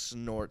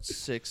snort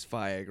 6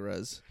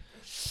 Viagras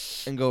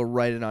and go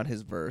right in on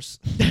his verse.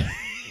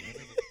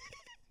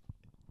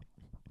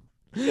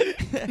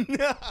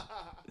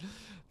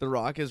 The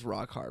Rock is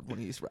rock hard when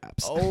he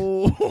raps.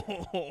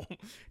 Oh,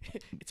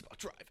 it's about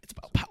drive. It's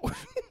about power.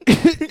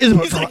 It's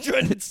about He's like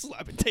trying to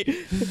slap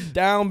it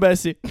down,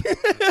 Bessie.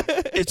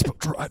 It's about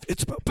drive.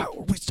 It's about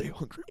power. We stay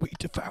hungry. We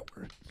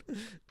devour.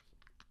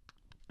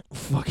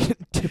 Fucking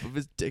tip of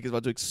his dick is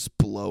about to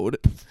explode.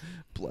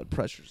 Blood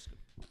pressure's.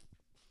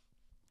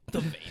 The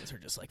veins are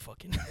just like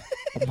fucking.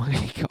 Oh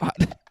my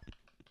god.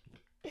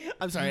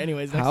 I'm sorry.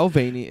 Anyways, next- How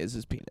veiny is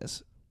his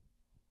penis?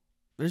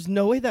 there's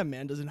no way that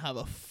man doesn't have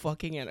a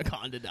fucking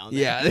anaconda down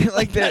there. Yeah,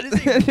 like that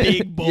is a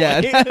big boy. Yeah.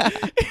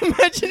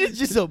 Imagine it's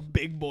just a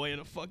big boy in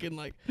a fucking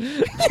like.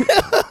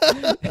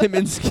 Him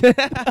and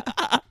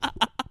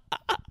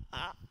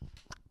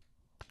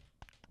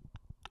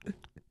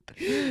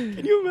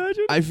Can you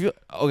imagine? I feel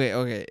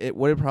okay.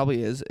 What it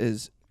probably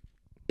is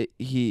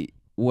he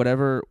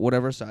whatever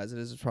size it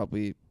is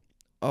probably.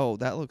 Oh,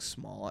 that looks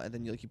small, and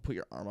then you put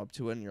your arm up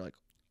to it, and you're like,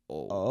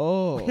 oh,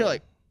 Oh, you're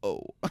like,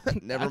 oh,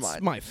 never that's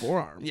mind. my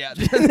forearm. Yeah,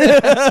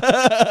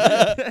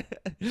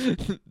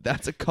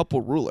 that's a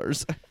couple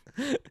rulers.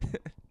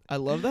 I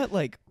love that.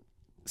 Like,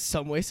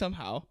 some way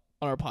somehow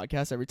on our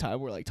podcast, every time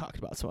we're like talking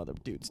about some other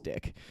dude's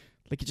dick,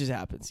 like it just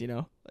happens, you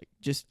know. Like,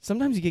 just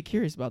sometimes you get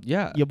curious about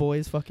Yeah, your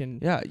boy's fucking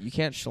yeah. You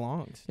can't.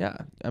 schlongs. Yeah,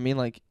 I mean,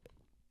 like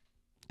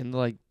in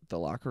the the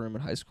locker room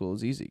in high school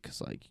was easy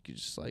because like you could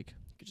just like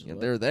Just you know,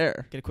 look, they're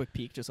there. get a quick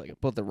peek, just like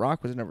But The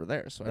Rock was never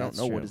there, so I don't That's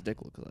know true. what his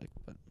dick looked like.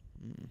 But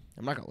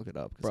I'm not gonna look it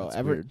up. 'Cause bro. that's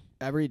Every weird.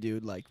 every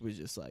dude like was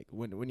just like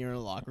when you're in a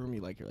locker room,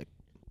 you're like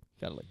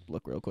gotta like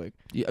look real quick.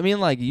 I mean,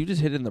 like you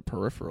just hit it in the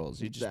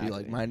peripherals. You just be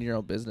like Exactly. minding your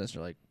own business.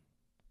 You're like,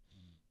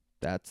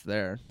 that's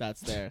there, That's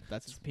there.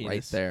 That's his penis.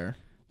 right there.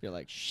 You're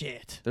like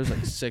shit. There's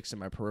like 6 in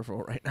my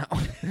peripheral right now.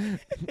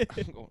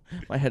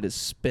 My head is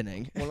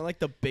spinning. One of like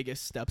the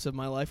biggest steps of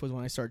my life was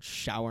when I started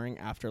showering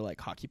after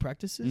like hockey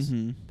practices.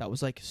 Mm-hmm. That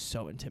was like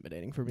so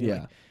intimidating for me.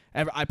 Yeah.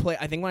 Like,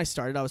 I think when I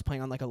started, I was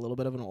playing on like a little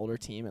bit of an older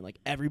team, and like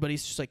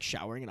everybody's just like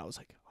showering, and I was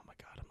like, oh my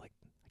god, I'm like,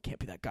 I can't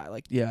be that guy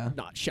like Yeah.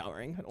 not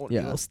showering. I don't want to be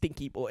Yeah. a little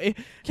stinky boy.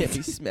 Can't be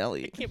I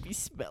smelly. can't be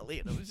smelly.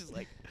 And I was just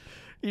like,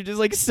 you're just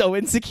like so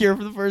insecure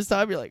for the first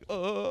time. You're like,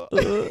 oh,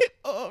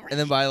 oh. And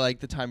then by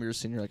like the time you're a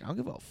senior, you're like, I don't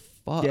give a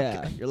fuck.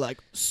 Yeah, you're like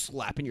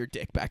slapping your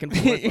dick back and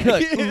forth. You're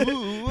like,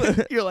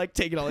 ooh. You're like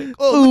taking all like,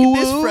 oh, look at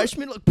this Ooh.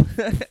 freshman. Look,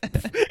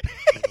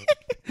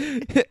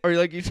 Or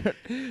like you turn,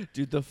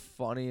 dude. The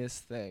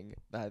funniest thing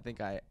that I think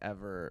I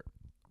ever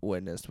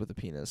witnessed with a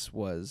penis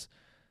was,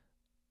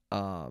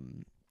 that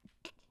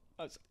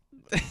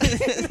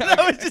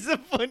was just a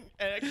fun.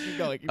 Keep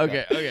going. Keep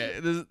okay, going. okay.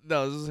 This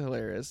is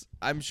hilarious.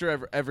 I'm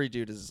sure every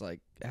dude has like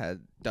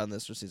had done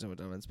this or seen someone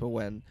done this. But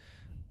when,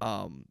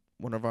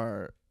 one of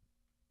our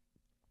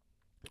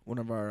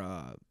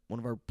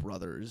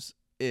brothers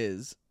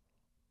is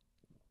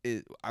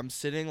I'm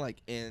sitting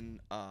like in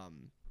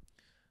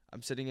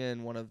I'm sitting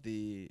in one of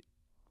the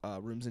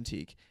rooms in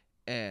Teak,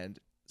 and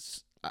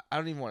I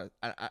don't even want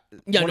to.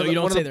 Yeah, one no, of the- you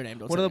don't one of say the- their name.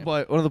 Don't One say of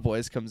their one of the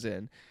boys comes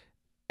in,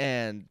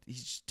 and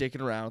he's just dicking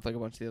around with like a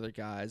bunch of the other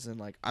guys, and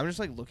like I'm just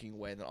like looking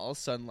away, and then all of a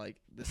sudden like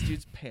this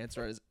dude's pants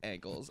are at his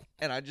ankles,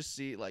 and I just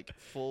see like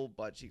full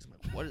butt cheeks. I'm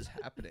like, what is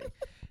happening?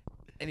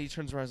 And he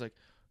turns around, he's like,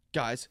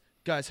 guys,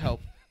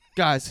 help,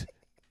 guys,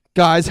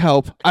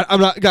 help! I'm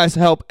not, guys,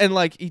 help! And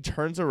like he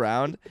turns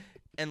around,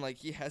 and like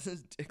he has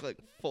his dick like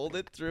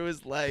folded through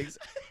his legs,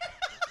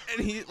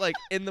 and he like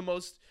in the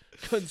most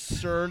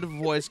concerned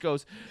voice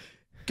goes,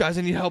 guys,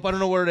 I need help. I don't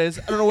know where it is.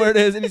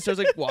 And he starts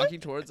like walking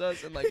towards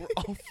us, and like we're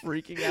all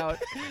freaking out.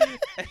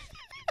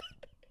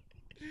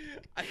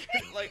 I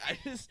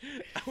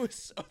was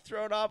so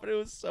thrown off, and it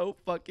was so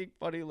fucking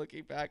funny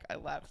looking back. I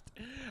laughed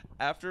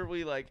after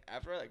I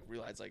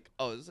realized like,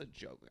 oh, this is a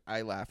joke.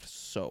 I laughed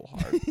so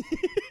hard.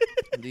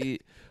 The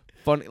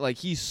funny, like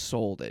he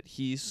sold it.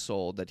 He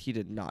sold that he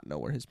did not know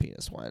where his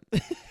penis went.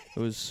 It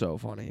was so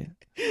funny.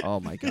 Oh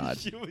my god.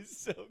 It was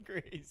so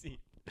crazy.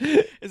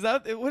 Is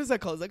that what is that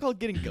called? Is that called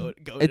getting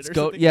goated? It's or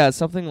goat. something? Yeah,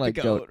 something like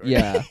goat, goat. right?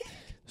 Yeah.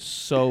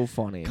 So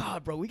funny.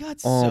 God, bro, we got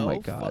Oh so my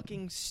God.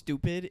 fucking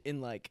stupid in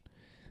like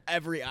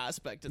every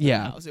aspect of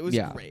Yeah, the house. It was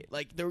yeah. great.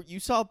 Like you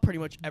saw pretty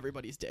much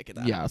everybody's dick in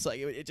that Yeah. house. Like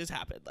it just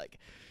happened. Like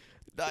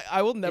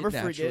I will never It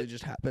naturally forget.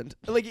 just happened.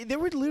 Like there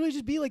would literally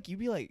just be like you'd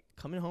be like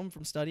coming home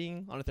from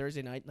studying on a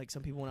Thursday night. Like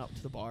some people went out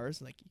to the bars.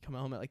 And, like you come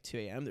home at like 2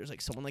 a.m. There's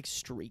like someone like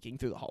streaking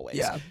through the hallways.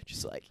 Yeah.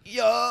 just like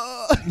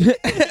yo.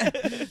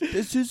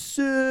 This is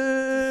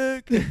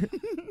sick.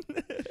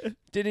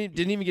 didn't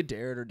even get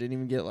dared or didn't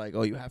even get like,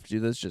 oh, you have to do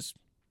this. Just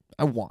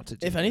I want to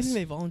do If anything,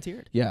 this. they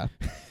volunteered. Yeah.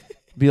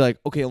 Be like,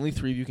 okay, only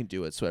 3 of you can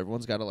do it, so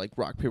everyone's got to like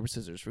rock paper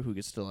scissors for who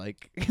gets to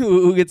like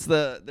who gets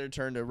their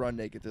turn to run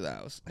naked through the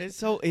house.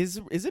 So is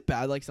it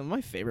bad? Like some of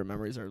my favorite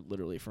memories are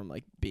literally from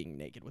like being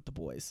naked with the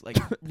boys, like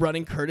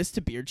running Curtis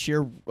to beard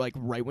cheer, like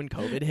right when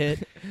COVID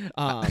hit.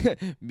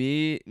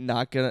 Me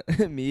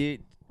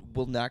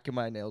will not get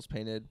my nails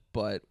painted,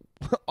 but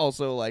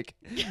also like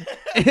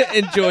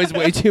enjoys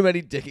way too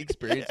many dick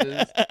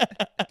experiences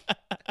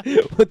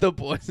with the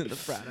boys in the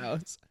frat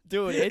house.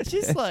 Dude, it's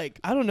just like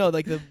I don't know,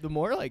 like the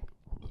more like.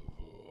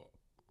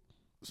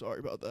 Sorry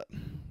about that.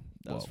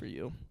 That was Whoa. for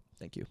you.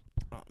 Thank you.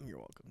 You're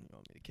welcome. You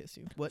want me to kiss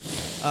you? What?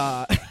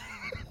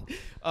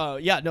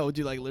 Yeah, no,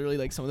 dude. Like literally,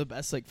 like some of the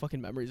best like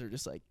fucking memories are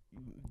just like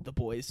the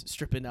boys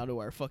stripping down to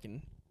our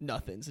fucking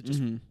nothings and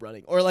just Mhm.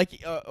 running, or like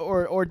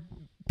or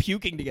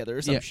puking together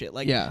or some Yeah, shit.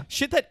 Like yeah.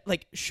 shit that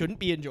like shouldn't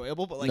be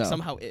enjoyable, but like No.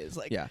 somehow is.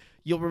 Like Yeah.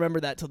 you'll remember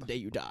that till the day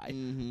you die.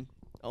 Mm-hmm.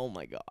 Oh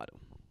my god.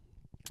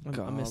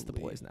 I miss the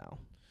Golly. boys now.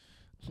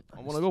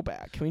 I want to go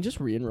back. Can we just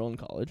re-enroll in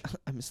college?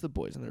 I miss the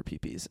boys and their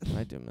peepees.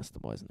 I do miss the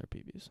boys and their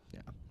peepees. Yeah.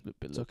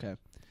 It's okay.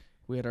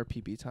 We had our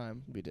PP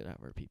time. We did have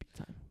our PP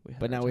time, We had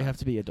but our now we time. have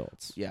to be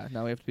adults. Yeah,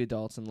 now we have to be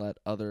adults and let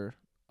other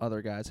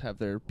guys have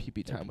their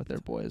PP time with their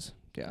boys.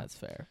 Yeah. That's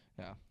fair.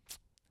 Yeah.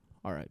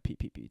 All right,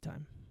 PPP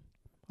time.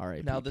 All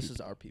right. Now this is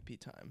our PP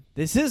time.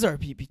 This is our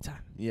PP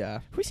time. Yeah.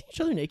 Have we seen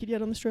each other naked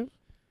yet on this trip?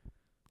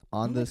 I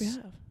On don't think this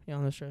we have. Yeah,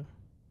 on this trip.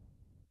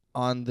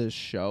 on this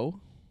show?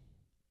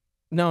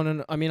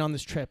 No. I mean on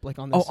this trip, like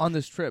on this. Oh, on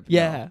this trip.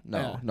 yeah.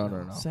 No.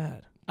 No. Sad.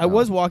 No. I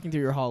was walking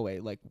through your hallway,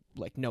 like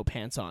no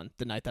pants on,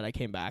 the night that I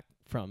came back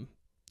from.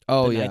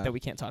 Oh the yeah. night that we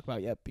can't talk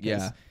about yet because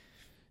Yeah.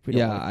 we don't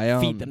Yeah, wanna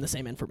I, feed them the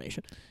same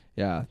information.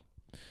 Yeah.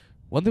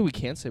 One thing we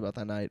can't say about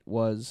that night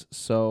was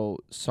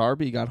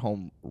Sarby got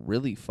home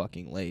really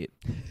fucking late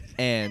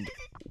and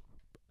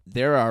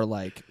there are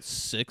like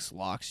 6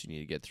 locks you need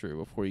to get through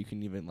before you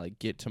can even like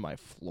get to my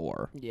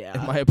floor Yeah.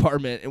 in my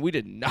apartment, and we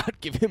did not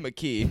give him a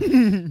key.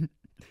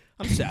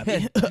 I'm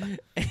savvy.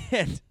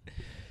 And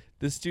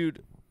this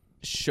dude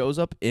shows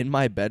up in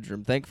my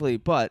bedroom, thankfully,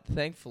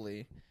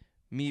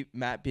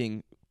 Matt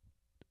being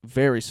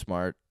very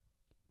smart,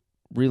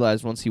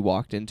 realized once he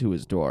walked into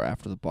his door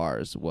after the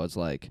bars was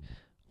like,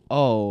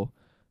 oh,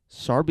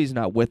 Sarby's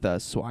not with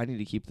us, so I need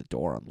to keep the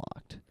door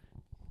unlocked.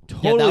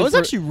 Yeah, that was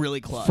actually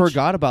really clutch.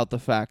 Forgot about the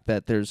fact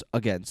that there's,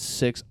 again,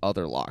 6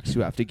 other locks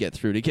you have to get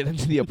through to get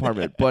into the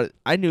apartment, but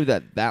I knew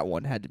that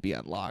one had to be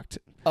unlocked.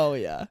 Oh,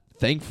 yeah.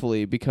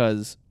 Thankfully,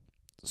 because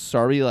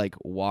Sarby like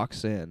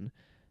walks in,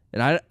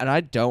 and I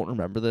don't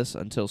remember this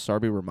until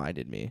Sarby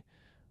reminded me,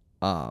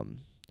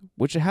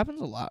 which it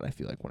happens a lot. I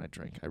feel like when I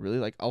drink, I really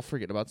like I'll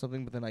forget about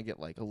something, but then I get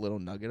like a little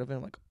nugget of it.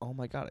 I'm like, oh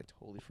my god, I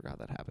totally forgot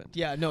that happened.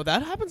 Yeah, no,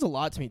 that happens a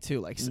lot to me too.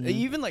 Like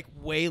even like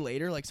way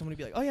later, like someone would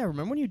be like, "Oh yeah,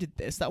 remember when you did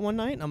this that one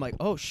night?" And I'm like,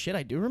 "Oh shit,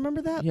 I do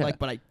remember that." Yeah. Like,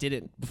 but I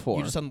didn't Before.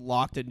 You just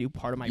unlocked a new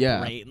part of my Yeah.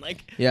 brain.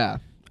 Like, Yeah,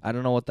 I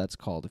don't know what that's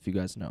called. If you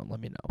guys know, let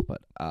me know.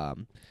 But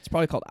it's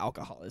probably called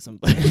alcoholism.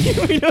 But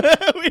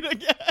we don't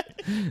get.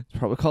 it's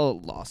probably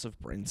called loss of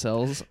brain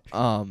cells.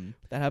 That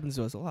happens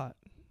to us a lot.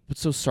 But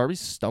so Sarby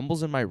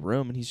stumbles in my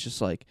room and he's just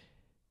like,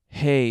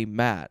 hey,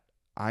 Matt,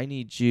 I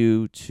need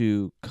you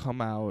to come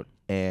out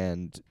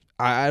and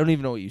I don't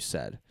even know what you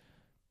said.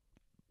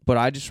 But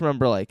I just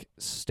remember like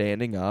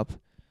standing up,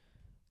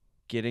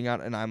 getting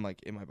out, and I'm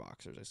like in my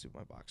boxers. I sleep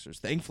in my boxers.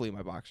 Thankfully,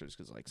 my boxers,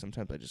 because like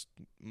sometimes I just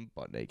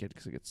butt naked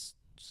because it gets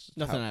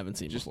Nothing I haven't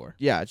seen just, before.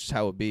 Yeah, it's just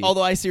how it be.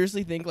 Although I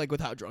seriously think like with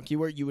how drunk you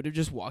were, you would have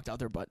just walked out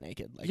there butt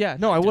naked. Like, yeah,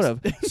 no, I just- would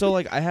have. So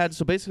like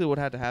so basically what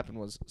had to happen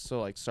was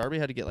like Sarby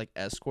had to get like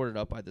escorted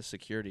up by the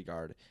security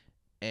guard,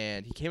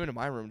 and he came into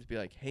my room to be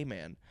like, hey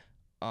man,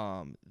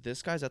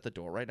 this guy's at the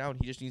door right now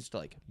and he just needs to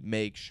like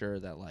make sure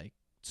that like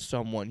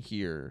someone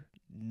here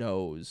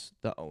knows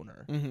the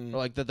owner. Mhm. Or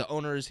like that the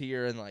owner is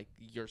here and like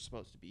you're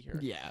supposed to be here.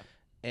 Yeah.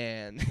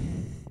 And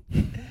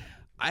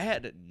I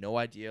had no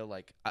idea,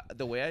 like,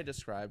 the way I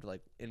described,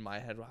 like, in my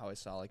head how I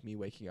saw, like, me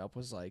waking up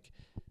was, like,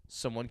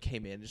 someone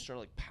came in and started,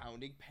 like,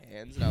 pounding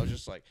pans, and I was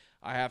just like,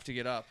 I have to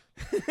get up.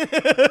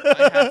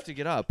 I have to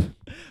get up.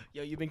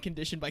 Yo, you've been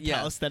conditioned by Yeah.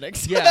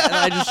 calisthenics. Yeah, and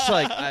I just,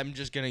 like, I'm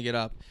just gonna get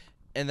up.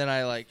 And then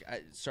I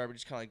started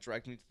just kind of, like,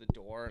 directing me to the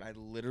door, and I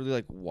literally,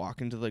 like,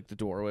 walk into, like, the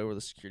doorway where the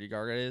security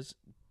guard is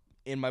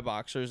in my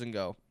boxers and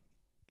go,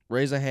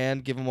 raise a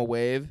hand, give him a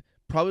wave,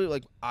 probably,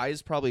 like,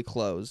 eyes probably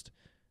closed.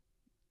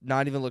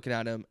 Not even looking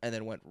at him, and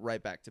then went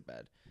right back to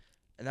bed.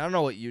 And I don't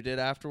know what you did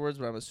afterwards,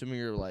 but I'm assuming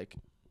you're like,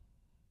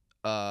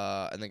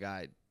 and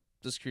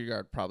the security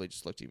guard probably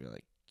just looked at me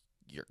like,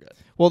 you're good.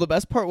 Well, the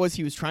best part was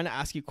he was trying to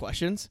ask you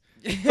questions.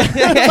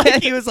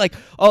 Like, he was like,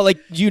 "Oh, like,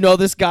 do you know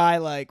this guy?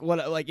 Like,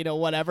 what? Like, you know,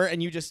 whatever."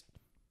 And you just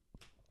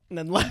and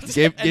then left.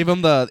 Gave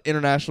him the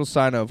international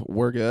sign of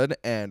we're good,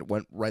 and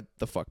went right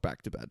the fuck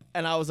back to bed.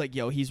 And I was like,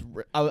 "Yo,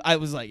 I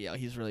was like, yo,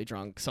 he's really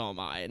drunk. So am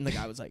I." And the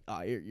guy was like,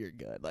 "Oh, you're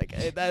good." Like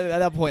at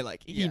that point,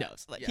 like he Yeah.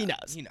 knows. Like Yeah, he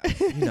knows. He knows.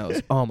 He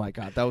knows. Oh my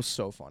god, that was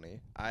so funny.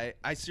 I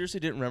seriously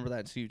didn't remember that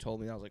until you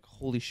told me. I was like,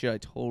 holy shit, I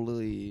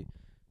totally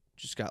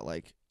just got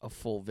like a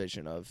full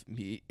vision of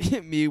me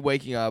me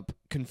waking up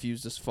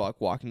confused as fuck,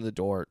 walking to the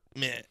door,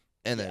 meh,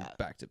 and then Yeah.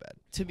 back to bed.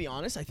 To be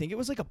honest, I think it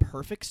was like a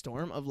perfect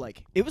storm of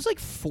like it was like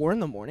 4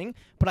 a.m,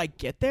 but I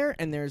get there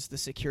and there's the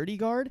security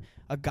guard,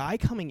 a guy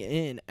coming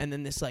in, and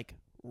then this like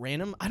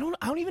random I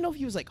don't even know if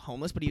he was like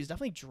homeless, but he was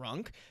definitely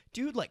drunk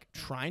dude, like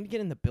trying to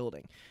get in the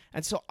building.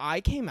 And so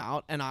I came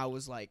out and I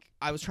was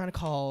trying to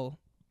call.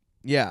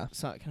 Yeah.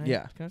 So can I?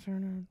 Yeah. Can I turn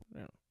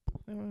around?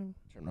 No.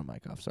 Turn my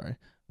mic off, sorry.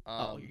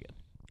 Oh, you're good.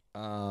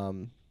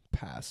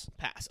 Pass.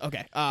 Pass.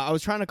 Okay. I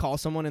was trying to call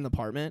someone in the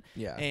apartment,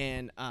 Yeah.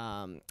 and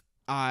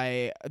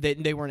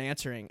they weren't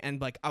answering, and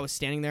like I was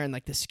standing there, and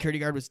like the security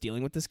guard was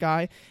dealing with this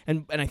guy,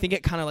 and I think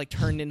it kind of like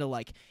turned into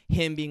like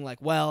him being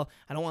like, well,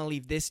 I don't want to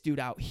leave this dude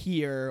out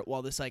here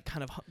while this like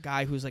kind of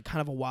guy who's like kind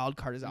of a wild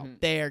card is out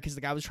there, because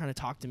the guy was trying to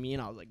talk to me,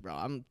 and I was like, bro,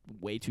 I'm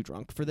way too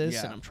drunk for this,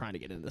 Yeah. and I'm trying to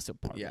get into this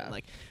apartment. Yeah.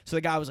 Like, so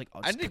the guy was like,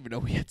 oh, I didn't even know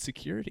we had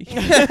security.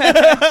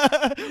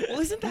 well,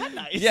 isn't that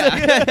nice?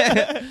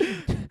 Yeah.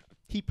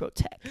 He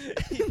protect.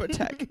 He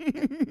protect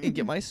and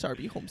get my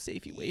Sarby home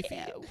safety wavy.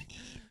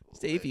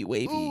 Safety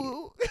wavy.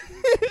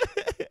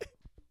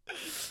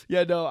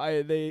 Yeah, no,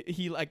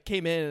 he like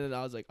came in and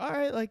I was like, all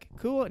right, like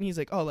cool, and he's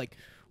like, oh, like,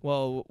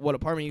 well, what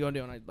apartment you going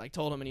to? And I like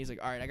told him, and he's like,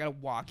 all right, I gotta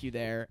walk you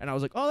there, and I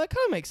was like, oh, that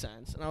kind of makes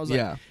sense, and I was like,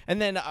 Yeah.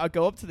 and then I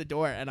go up to the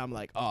door, and I'm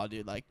like, oh,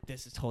 dude, like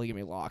this is totally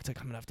gonna be locked. Like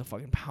I'm gonna have to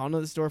fucking pound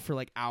on this door for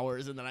like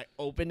hours, and then I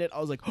opened it, I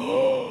was like,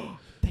 oh,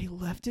 they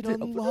left it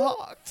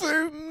unlocked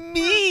for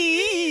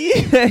me.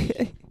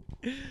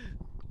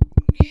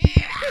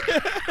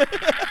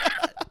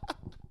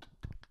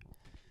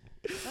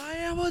 I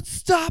am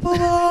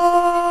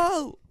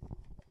unstoppable.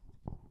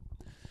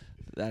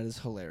 That is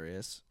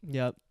hilarious.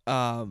 Yep.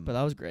 But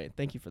that was great.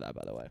 Thank you for that,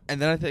 by the way.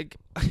 And then I think,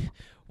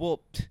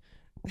 well,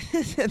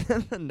 and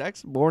then the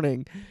next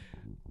morning,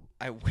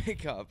 I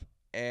wake up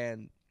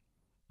and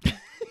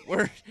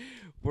we're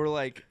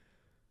like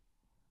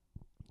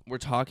we're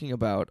talking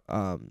about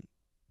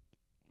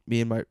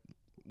me and my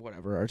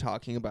whatever are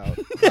talking about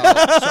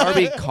how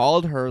Sarby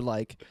called her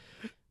like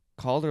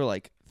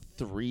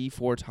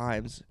 3-4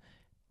 times,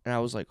 and I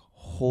was like,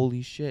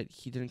 holy shit,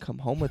 he didn't come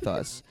home with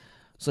us.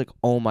 It's like,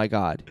 oh my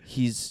god,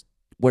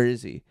 where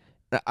is he?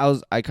 And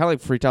I kind of like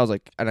freaked out. I was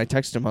like, and I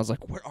texted him. I was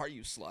like, where are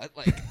you, slut?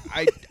 Like,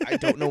 I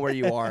don't know where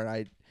you are.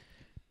 And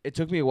it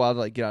took me a while to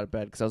like get out of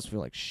bed because I was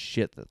feeling like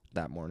shit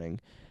that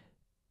morning.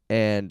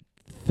 And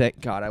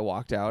thank God I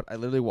walked out. I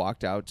literally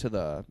walked out to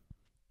the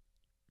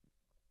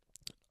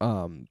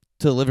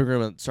living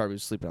room, and Sarby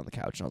was sleeping on the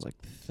couch, and I was like,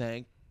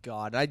 thank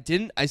God.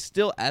 I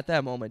still at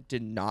that moment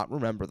did not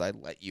remember that I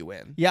let you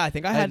in. Yeah, I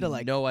think I had to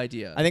like. No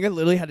idea. I think I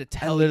literally had to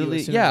tell you.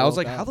 As soon as I was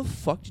woke like, up. how the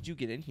fuck did you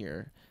get in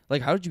here?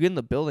 Like, how did you get in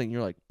the building?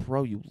 You're like,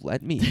 bro, you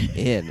let me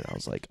in. And I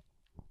was like,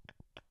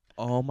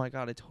 oh my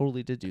God, I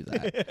totally did do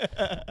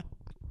that.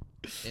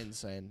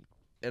 Insane.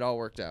 It all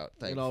worked out.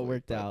 It all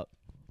worked out.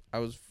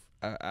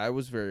 I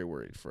was very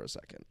worried for a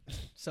second.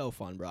 So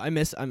fun, bro. I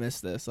miss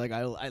this. Like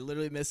I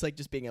literally miss like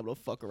just being able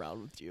to fuck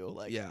around with you.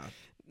 Like Yeah.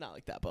 not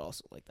like that, but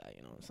also like that.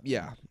 You know what I'm saying?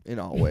 Yeah. In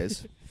all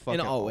ways. In Fucking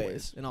all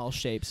ways, in all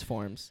shapes,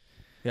 forms.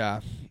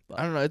 Yeah. But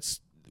I don't know.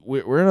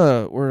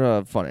 We're in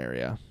a fun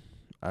area.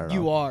 I don't know.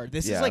 you are.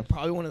 This Yeah. is like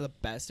probably one of the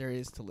best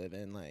areas to live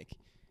in. Like,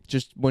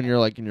 Just when you're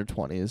like in your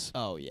 20s.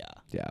 oh yeah,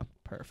 Yeah.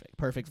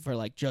 perfect for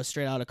like just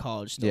straight out of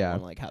college. Still Yeah.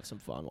 want to like have some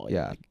fun while Yeah.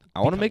 you're like.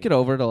 I want to make it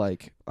over to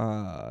like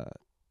I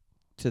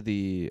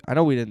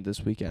know we didn't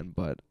this weekend,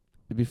 but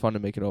it'd be fun to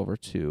make it over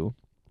to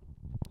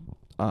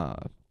kind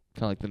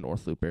of like the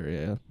North Loop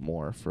area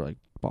more for like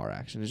bar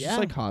action. It Yeah. just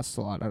like costs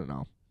a lot. I don't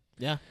know.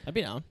 Yeah, I'd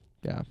be down.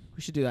 Yeah.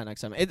 We should do that next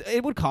time.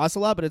 It would cost a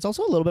lot, but it's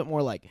also a little bit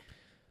more like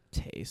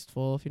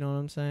tasteful, if you know what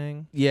I'm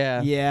saying.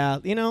 Yeah. Yeah,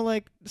 you know,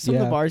 like some of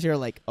the Yeah. bars here are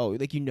like, oh,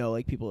 like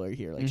like people are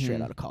here like straight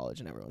Mhm. out of college,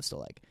 and everyone's still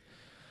like,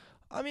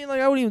 I mean,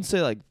 like I wouldn't even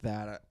say like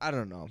that. I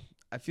don't know.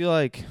 I feel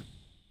like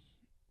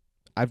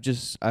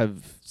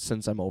I've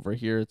since I'm over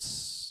here,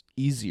 it's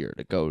easier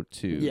to go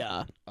to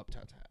yeah,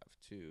 Uptown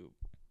Taft, to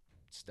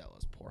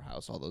Stella's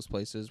Poorhouse, all those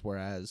places.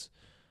 Whereas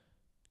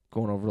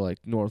going over to like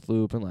North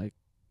Loop and like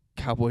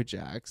Cowboy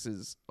Jack's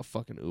is a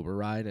fucking Uber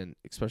ride, and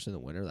especially in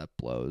the winter that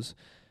blows.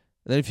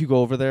 And then if you go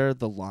over there,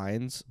 the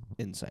line's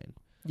insane.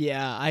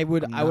 yeah. I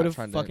would I'm I would not have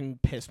trying to- fucking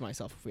pissed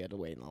myself if we had to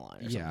wait in the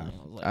line. Or Yeah. something.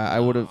 I was like, I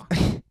would nah.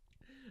 have.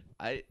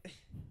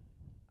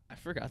 I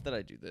forgot that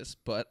I do this,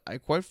 but I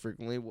quite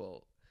frequently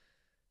will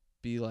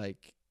be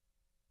like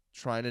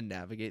trying to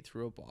navigate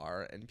through a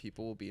bar, and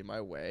people will be in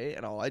my way,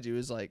 and all I do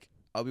is like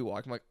I'll be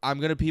walking like I'm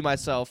gonna pee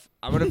myself.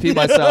 I'm gonna pee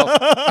myself.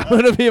 I'm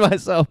gonna pee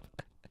myself.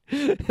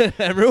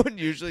 Everyone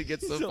usually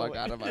gets the fuck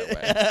out of my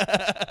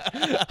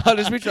way. I'll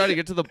just be trying to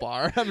get to the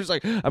bar. I'm just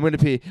like, I'm gonna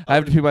pee. I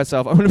have to pee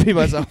myself. I'm gonna pee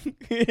myself.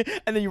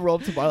 And then you roll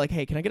up to the bar like,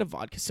 hey, can I get a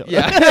vodka soda?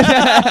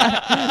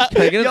 Yeah.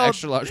 Can I get an Yo,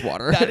 extra large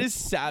water? That is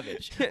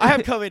savage. I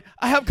have COVID.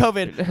 I have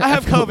COVID. I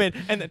have COVID.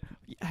 And then,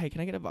 hey,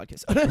 can I get a vodka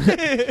soda?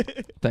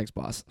 Thanks,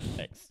 boss.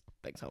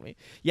 Thanks, homie.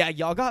 Yeah,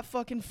 y'all got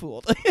fucking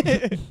fooled.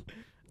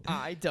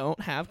 I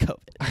don't have COVID.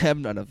 I have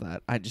none of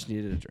that. I just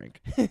needed a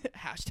drink.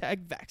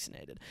 Hashtag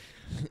vaccinated.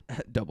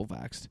 Double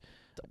vaxxed.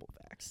 Double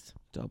vaxxed.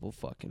 Double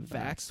fucking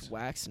Vaxxed, vaxxed.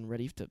 waxed, and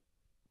ready to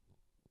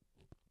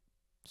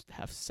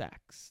have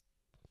sex.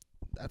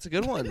 That's a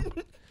good one.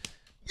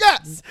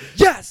 Yes!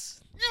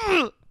 Yes!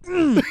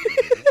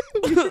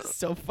 You're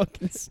so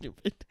fucking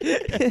stupid.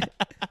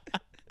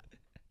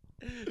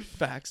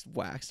 Vaxxed,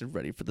 waxed, and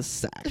ready for the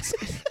sax.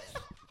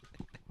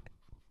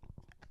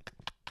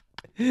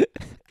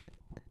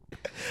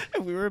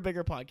 If we were a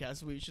bigger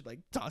podcast, we should like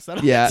toss that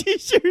on Yeah.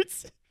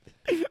 t-shirts.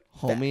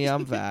 Homie,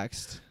 I'm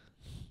vaxxed.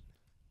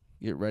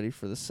 Get ready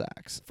for the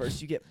sax.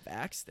 First you get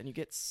vaxxed, then you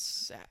get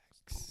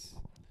sex.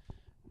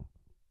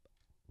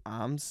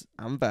 I'm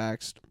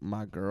vaxxed.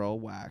 My girl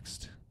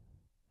waxed.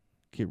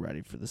 Get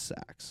ready for the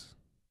sax.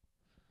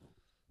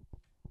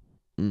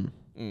 Preach.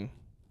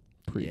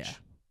 Yeah.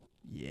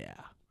 Yeah.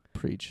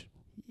 Preach.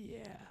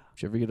 Yeah.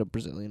 Did you ever get a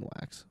Brazilian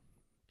wax?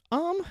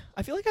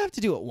 I feel like I have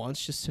to do it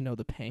once just to know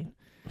the pain.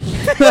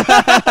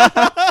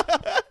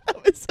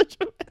 It's such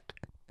a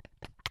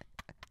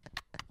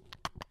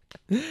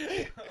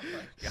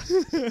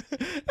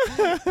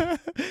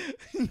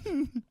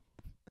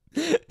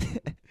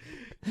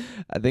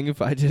I think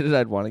if I did it,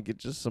 I'd want to get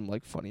just some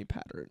like funny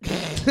pattern.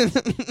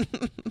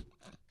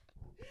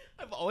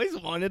 I've always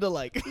wanted to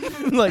like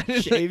like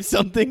shave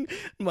something.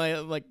 My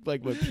like my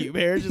pube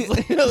hair, just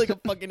like a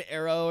fucking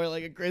arrow or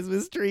like a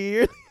Christmas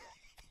tree.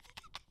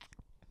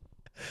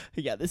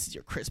 Yeah, this is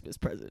your Christmas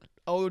present.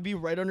 Oh, it would be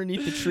right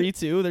underneath the tree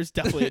too. There's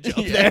definitely a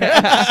joke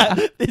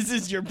there. This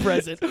is your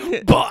present.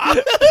 Bah!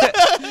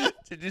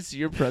 Did you see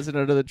your present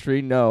under the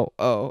tree? No.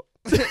 Oh.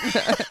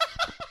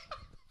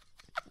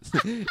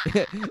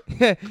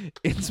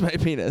 It's my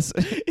penis.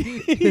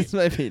 It's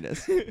my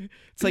penis.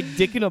 It's like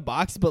dick in a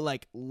box, but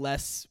like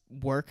less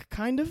work,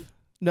 kind of.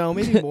 No,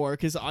 maybe more.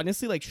 Because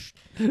honestly, like,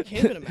 can't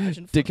even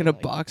imagine. Dick in a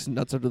fucking, like- box,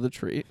 nuts under the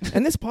tree.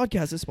 And this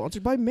podcast is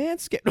sponsored by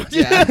Manscaped.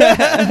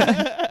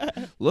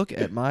 Yeah. Look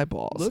at my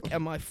balls. Look at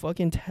my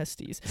fucking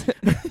testes.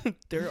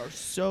 They are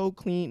so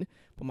clean,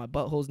 but my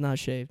butthole's not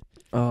shaved.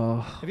 Oh,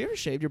 Have you ever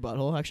shaved your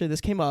butthole? Actually,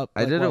 this came up.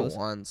 I like, did while it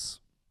once.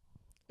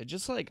 It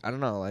just like I don't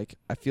know. Like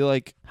I feel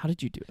like How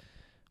did you do it?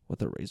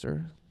 with a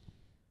razor.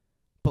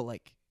 But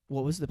like,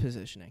 what was the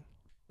positioning?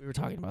 We were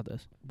talking about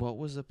this. What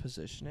was the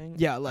positioning?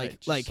 Yeah, I like,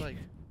 just, like,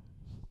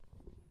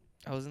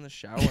 I was in the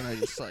shower and I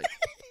just like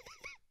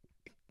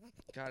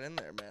got in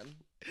there, man.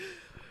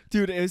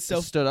 dude, it was so.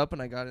 Just stood up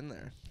and I got in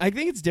there. I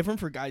think it's different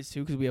for guys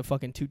too, because we have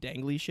fucking two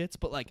dangly shits.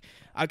 But like,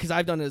 because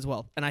I've done it as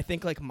well, and I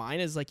think like mine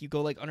is like you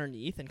go like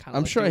underneath and kind of.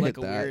 I'm like, sure do, I like,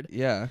 hit a that. weird.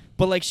 Yeah.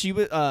 But like she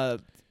was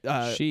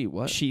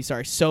What?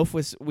 Soph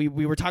was we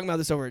were talking about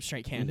this over at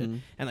Straight Candid, Mhm.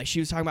 and like she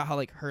was talking about how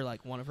like her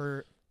like one of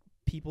her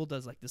people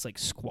does like this like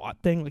squat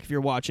thing. Like if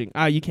you're watching,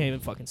 you can't even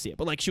fucking see it,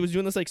 but like she was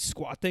doing this like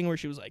squat thing where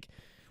she was like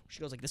she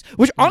goes like this,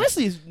 which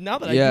honestly is now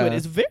that I Yeah. do it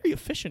is very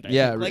efficient. I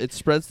Yeah, think. Like, it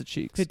spreads the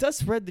cheeks. it does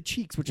spread the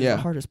cheeks, which is Yeah.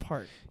 the hardest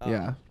part.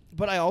 Yeah.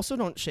 But I also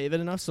don't shave it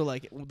enough, so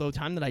like the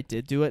time that I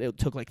did do it, it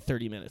took like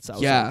 30 minutes. I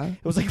was Yeah. like,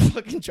 it was like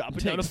fucking dropping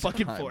down a Takes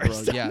fucking time,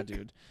 forest. bro. Yeah,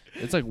 dude.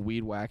 It's like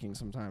weed whacking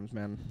sometimes,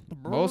 man.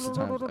 Most of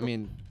the times. I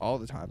mean, all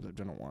the times I've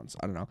done it once.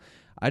 I don't know.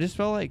 I just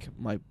felt like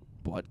my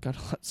butt got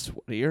a lot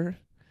sweatier,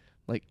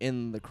 like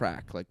in the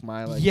crack. Like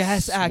my like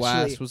Yes, swass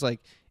actually. was like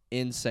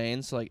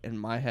insane. So like in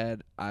my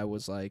head, I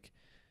was like,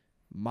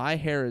 my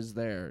hair is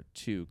there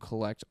to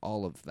collect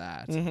all of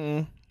that,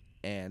 Mm-hmm.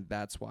 and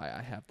that's why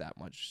I have that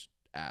much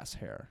ass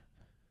hair.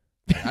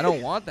 I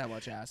don't want that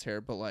much ass hair,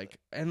 but like,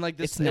 and like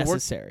this, It's it worked-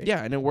 necessary.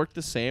 yeah, and it worked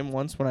the same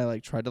once when I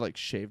like tried to like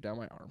shave down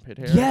my armpit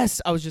hair.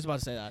 Yes, I was just about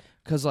to say that.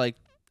 Cause like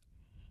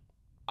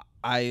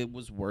I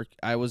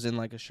was in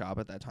like a shop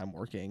at that time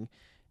working,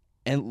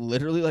 and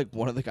literally like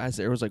one of the guys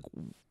there was like,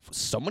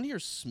 someone here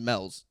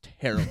smells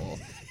terrible.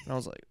 And I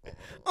was like,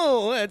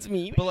 Oh, that's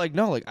me. but like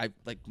no, like I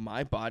like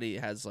my body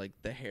has like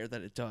the hair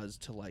that it does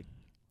to like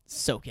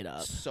Soak it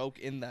up. soak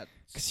in that,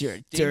 Because you're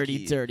a dirty,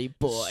 stinky- dirty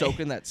boy. soak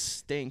in that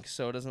stink,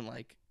 so it doesn't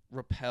like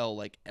repel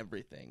like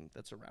everything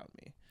that's around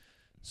me.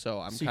 So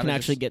I'm so you kind can of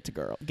actually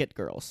get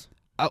girls.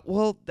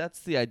 well, that's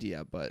the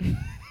idea, but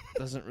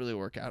doesn't really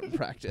work out in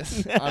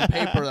practice. On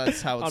paper,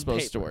 that's how it's On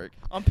supposed to paper. work.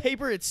 On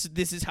paper,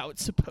 this is how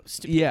it's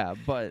supposed to be. Yeah,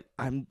 but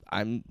I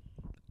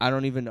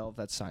don't even know if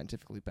that's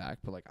scientifically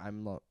backed, but like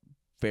I'm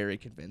very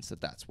convinced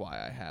that that's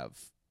why I have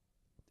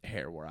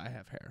hair where I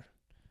have hair.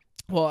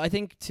 Well, I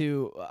think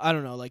too. I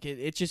don't know. Like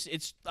I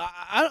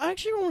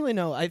actually don't really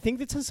know. I think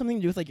this has something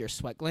to do with like your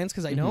sweat glands,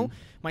 because I know Mhm.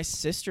 my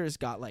sisters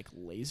got like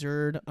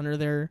lasered under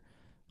their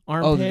Oh,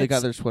 armpits. they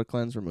got their sweat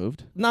glands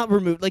removed? not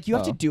removed. Like you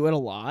have to Oh. do it a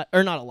lot,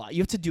 or not a lot.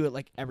 You have to do it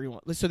like everyone.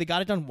 So they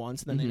got it done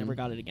once, and then they Mhm. never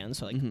got it again.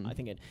 So like Mhm. I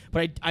think it.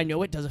 But I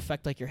know it does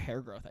affect like your hair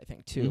growth. I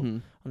think too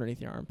Mhm. underneath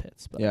your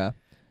armpits. But Yeah.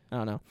 I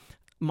don't know.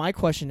 My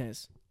question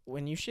is,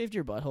 when you shaved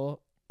your butthole,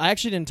 I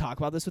actually didn't talk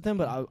about this with him,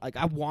 but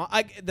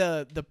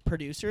the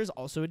producer is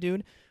also a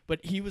dude,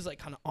 but he was like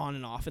kind of on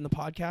and off in the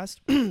podcast.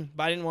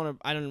 But I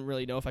didn't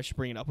really know if I should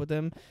bring it up with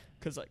him,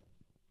 because like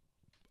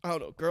I don't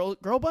know, girl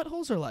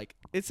buttholes are like,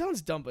 it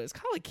sounds dumb, but it's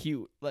kind of like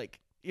cute, like,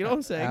 you know what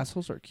I'm saying?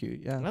 Assholes are cute.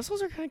 Yeah.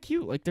 Assholes are kind of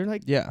cute, like they're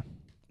like Yeah.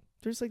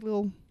 there's like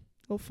little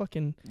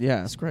fucking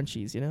Yeah.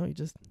 scrunchies, you know? You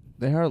just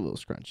They are little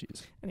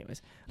scrunchies.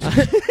 anyways.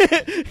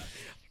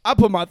 I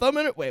put my thumb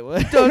in it. Wait,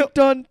 what? Dun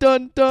dun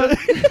dun dun.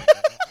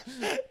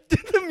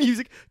 The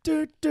music.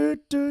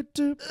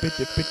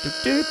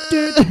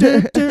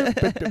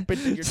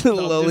 It's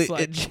slowly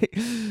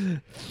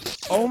itching.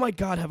 Oh my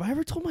god, have I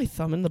ever told my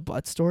thumb in the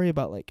butt story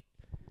about like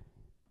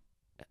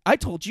I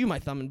told you my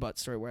thumb and butt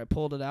story where I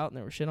pulled it out and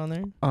there was shit on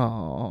there?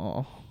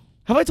 Oh.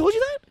 Have I told you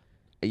that?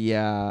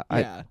 Yeah.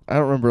 Yeah. I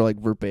don't remember like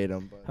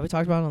verbatim, but Have we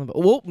talked about it on the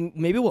well,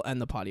 maybe we'll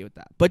end the potty with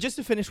that. But just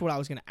to finish what I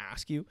was going to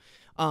ask you,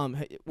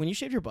 when you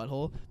shaved your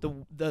butthole,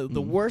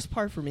 the worst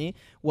part for me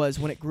was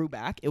when it grew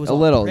back. It was a all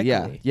little,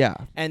 prickly, yeah.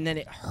 and then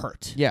it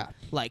hurt. Yeah.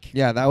 Like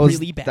Yeah, that was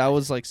really bad. that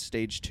was like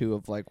stage 2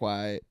 of like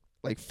why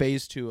like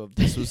phase 2 of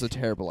this was a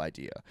terrible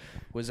idea.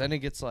 Was then it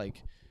gets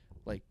like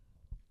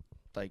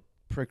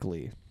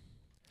prickly.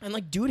 And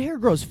like dude hair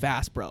grows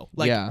fast, bro.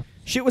 Like yeah.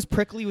 shit was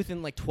prickly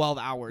within like 12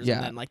 hours, Yeah.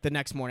 and then like the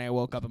next morning I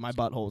woke up and my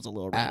butthole was a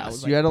little red. I Ass.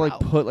 was You had to like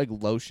wow. put like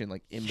lotion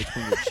like in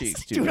between your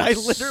cheeks, dude. Dude, It I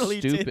was literally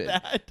stupid. did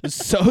that. It was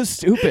so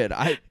stupid.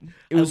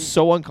 It was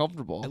so I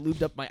uncomfortable.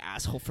 lubed up my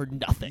asshole for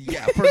nothing.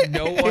 Yeah, for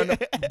no one,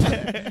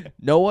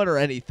 no one or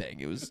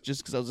anything. It was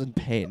just because I was in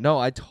pain. No,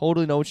 I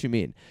totally know what you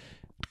mean.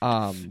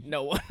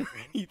 No one or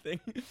anything.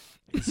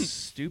 It's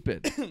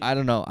stupid. I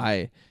don't know.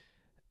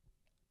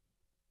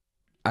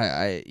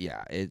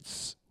 Yeah.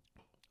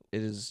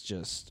 It is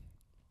just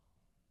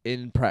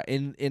in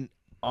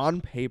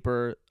on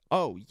paper.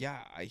 Oh yeah,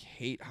 I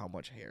hate how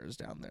much hair is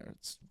down there.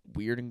 It's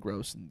weird and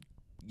gross and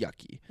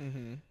yucky.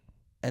 Mm-hmm.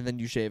 And then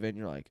you shave it, and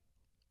you're like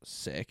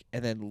sick.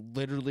 And then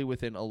literally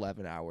within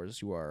 11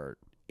 hours, you are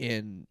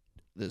in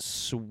this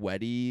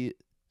sweaty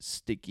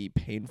sticky,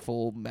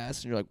 painful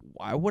mess, and you're like,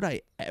 why would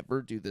I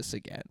ever do this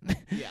again?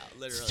 Yeah,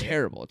 It's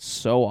terrible. It's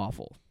so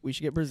awful. We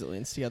should get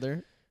Brazilians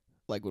together,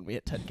 like when we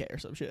hit 10K or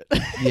some shit.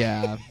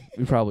 Yeah,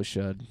 we probably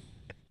should.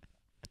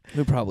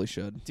 We probably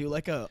should. Do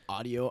like a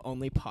audio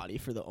only potty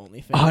for the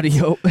OnlyFans.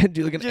 Audio and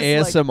do like an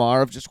Just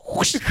ASMR of just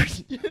whoosh.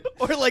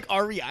 Or like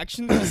our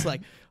reaction is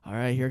like, all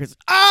right, here goes.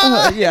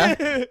 Ah,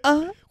 yeah.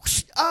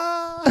 Whoosh,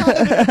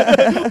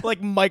 ah.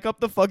 Like mic up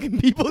the fucking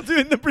people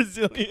doing the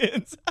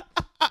Brazilians.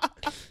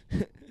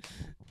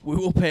 We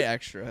will pay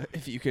extra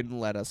if you can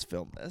let us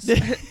film this.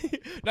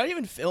 Not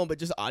even film, but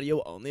just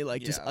audio only.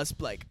 Like just Yeah. us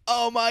like,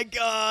 oh my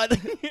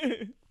god.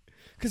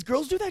 Because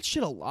girls do that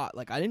shit a lot.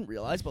 Like I didn't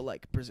realize, but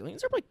like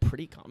Brazilians are like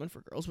pretty common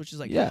for girls, which is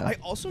like, Yeah. I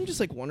also am just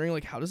like wondering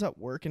like how does that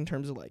work in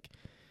terms of like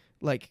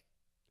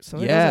some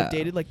of the Yeah. girls I've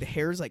dated, like the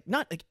hair is like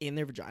not like in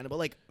their vagina, but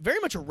like very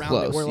much around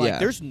it. Close, Where like yeah.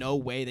 there's no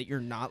way that you're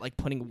not like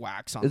putting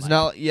wax on. It's like,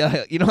 not,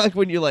 yeah, you know, like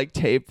when you like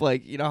tape,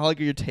 like, you know how like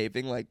you're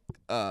taping like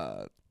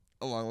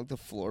along like the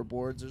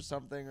floorboards or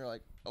something, or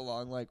like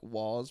along like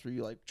walls where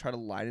you like try to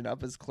line it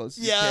up as close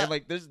as you Yeah. can.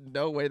 Like there's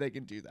no way they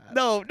can do that.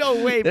 No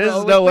way, bro.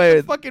 There's no with way.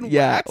 the fucking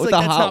Yeah, wax, with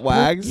like, the that's hot not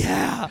wax.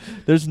 Yeah.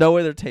 There's no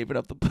way they're taping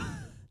up the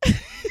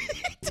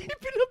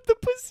Taping up the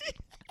pussy.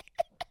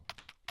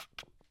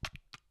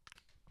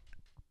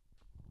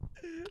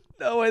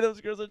 No way those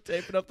girls are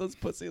taping up those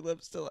pussy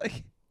lips to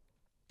like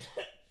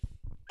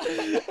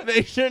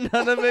make sure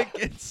none of it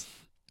gets.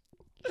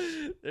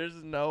 There's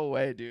no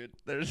way, dude.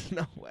 There's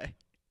no way.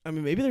 I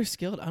mean, maybe they're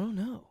skilled. I don't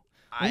know.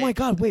 I Oh my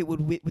god! Wait,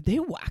 would they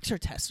wax our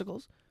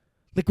testicles?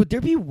 Like, would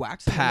there be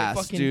wax? in their pass,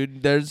 fucking...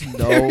 dude. There's no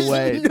There's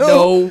way.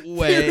 no- No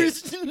way.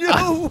 There's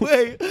no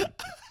way.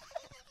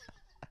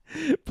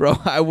 Bro,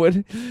 I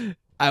would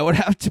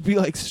have to be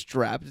like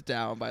strapped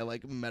down by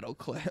like metal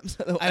clamps.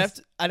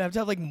 I'd have to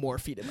have like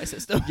morphine in my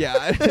system.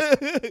 Yeah.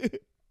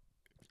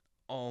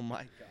 Oh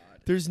my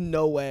god. There's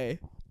no way.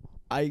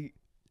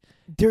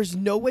 There's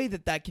no way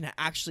that can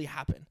actually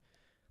happen.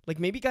 Like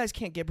maybe guys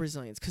can't get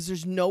Brazilians because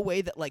there's no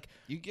way that like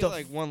You get the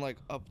like one like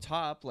up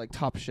top, like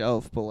top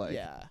shelf, but like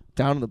yeah,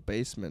 down in the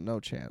basement, no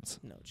chance.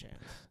 no chance.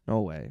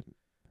 No way.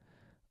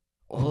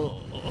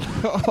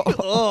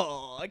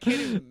 Oh, I can't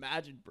even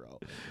imagine, bro.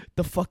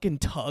 The fucking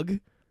tug,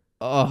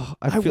 Oh,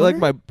 I I feel like wonder-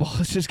 my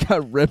balls just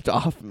got ripped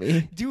off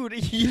me. dude.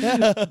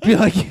 Yeah. Be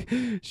like,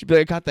 she'd be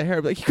like, I got the hair.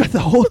 I'd be like, you got the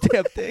whole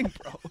damn thing,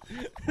 bro.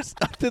 There's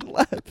nothing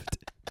left.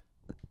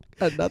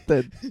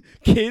 Nothing.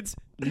 Kids,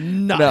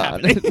 not No.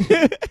 happening.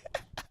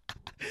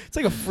 It's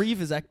like a free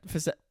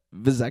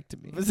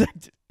Vasectomy. Is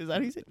that how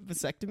you say it?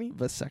 Vasectomy?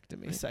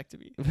 Vasectomy.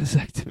 Vasectomy.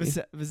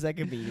 Vasectomy.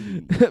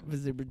 Vasectomy.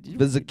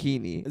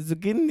 Vasakini.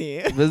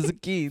 Zucchini.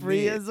 Vasakini.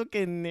 Free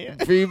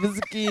zucchini. Free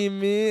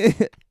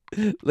Vasakini.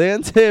 Lay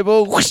on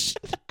table. Whoosh.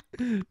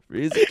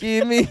 Free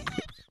zucchini.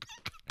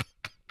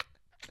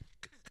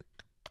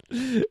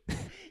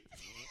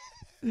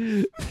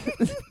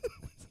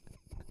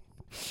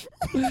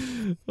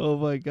 Oh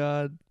my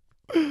god.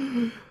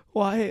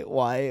 Why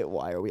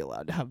are we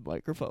allowed to have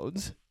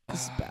microphones?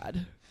 This is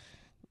bad.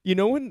 You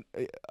know when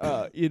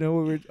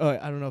when we're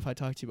I don't know if I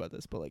talked to you about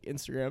this, but like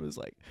Instagram is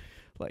like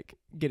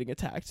getting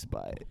attacked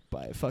by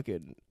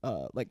fucking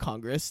like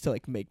Congress to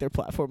like make their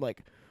platform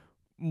like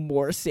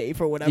more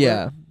safe or whatever.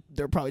 Yeah.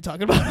 They're probably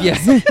talking about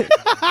us.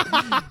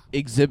 Yeah.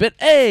 Exhibit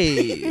A.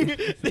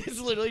 It's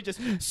literally just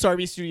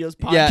Sarby Studios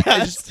Yeah, I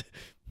podcast.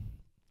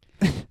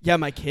 Yeah,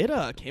 my kid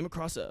came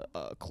across a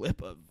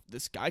clip of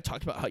this guy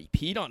talking about how he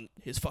peed on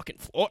his fucking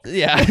floor.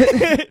 Yeah.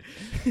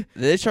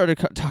 They started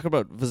talking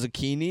about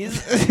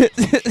Vasakinis.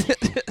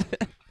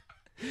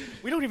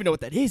 We don't even know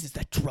what that is. Is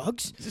that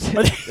drugs?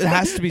 It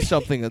has to be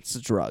something that's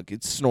a drug.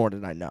 It's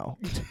snorted, I know.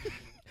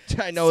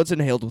 I know it's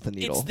inhaled with a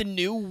needle. It's the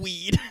new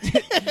weed.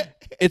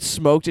 It's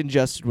smoked,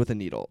 ingested with a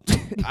needle.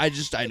 I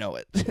know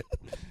it.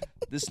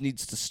 This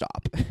needs to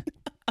stop.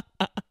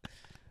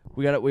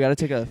 We gotta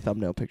take a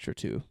thumbnail picture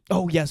too.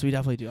 Oh yes, we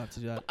definitely do have to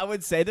do that. I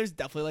would say there's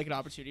definitely like an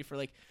opportunity for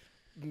like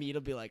me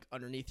to be like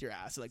underneath your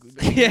ass, like we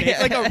make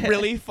like a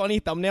really funny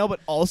thumbnail, but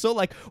also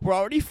like we're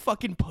already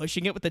fucking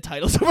pushing it with the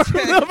titles of our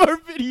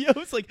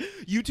videos. Like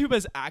YouTube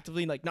has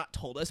actively like not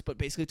told us, but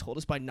basically told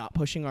us by not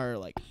pushing our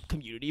like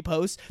community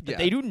posts that Yeah.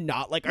 they do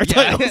not like our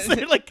Yeah. titles.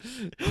 They're like,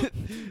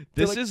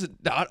 This like- is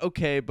not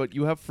okay, but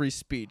you have free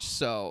speech,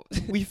 so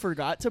we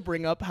forgot to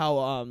bring up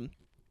how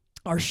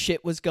our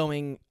shit was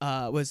going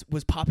was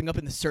popping up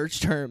in the search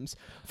terms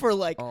for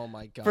like oh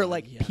my god. for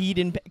like yeah. peed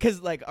in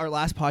because like our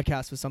last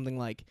podcast was something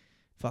like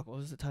fuck, what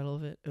was the title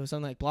of it? It was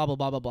something like blah blah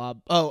blah blah blah.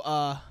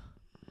 Oh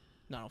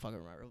no, I don't fucking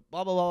remember.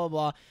 Blah blah blah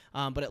blah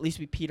blah. But at least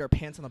we peed our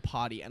pants on the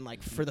potty, and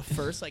like for the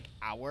first like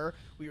hour,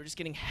 we were just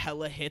getting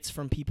hella hits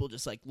from people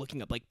just like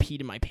looking up like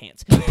peed in my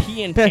pants,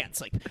 pee in pants,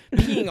 like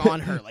peeing on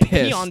her, like pee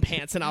Pissed. on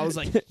pants, and I was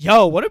like,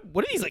 yo, what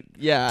are these like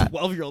Yeah.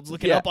 12-year-olds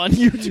looking Yeah. up on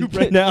YouTube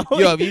right now?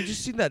 Yo, have you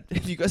just seen that?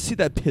 Have you guys seen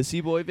that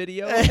Pissy Boy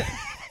video?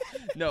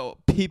 No,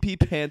 pee pee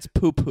pants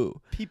poo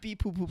poo. Pee pee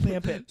poo poo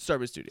pam pam.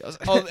 Starburst Studios.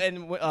 Oh,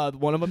 and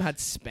one of them had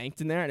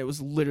spanked in there, and it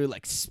was literally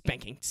like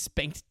spanking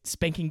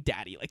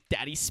daddy, like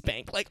daddy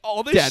spank, like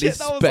all this Daddy shit.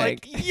 And I was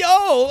like, spank.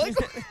 yo, like,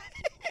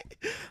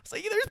 It's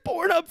like there's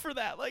Pornhub for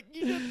that. Like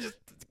you just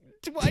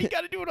why you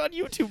gotta do it on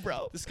YouTube,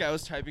 bro? This guy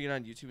was typing it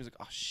on YouTube. He's like,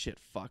 oh shit,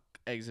 fuck,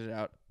 exit it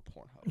out.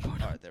 Pornhub.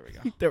 All right, there we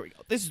go. There we go.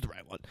 This is the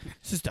right one.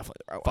 This is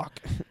definitely the right one.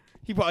 Fuck.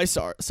 He probably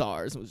saw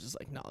ours and was just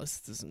like, no,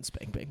 this isn't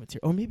spank bank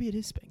material. Or maybe it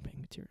is spank bank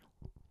material.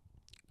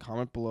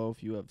 Comment below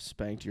if you have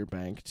spanked your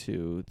bank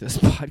to this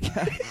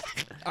podcast.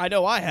 I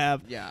know I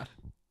have. Yeah.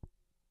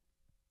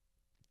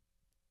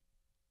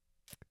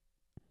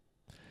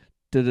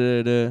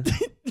 Da-da-da-da.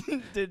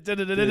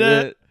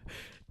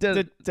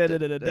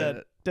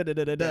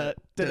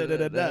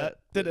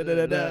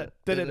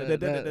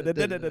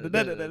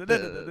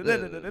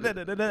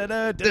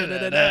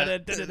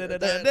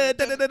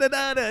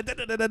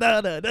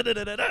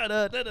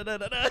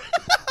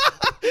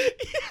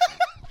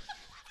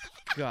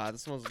 God,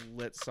 this is the most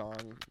lit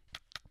song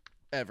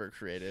ever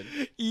created.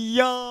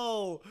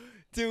 Yo,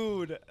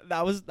 dude,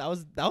 that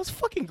was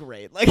fucking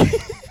great. Like,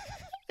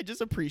 I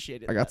just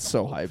appreciate it. I got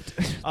so hyped.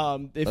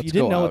 If Let's you didn't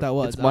go know out. what that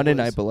was, it's that Monday was-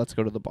 night, but let's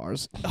go to the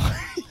bars.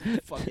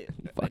 Fuck it.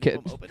 Fuck Any it.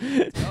 of them open?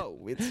 Let's go.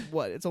 It's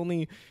what? It's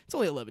only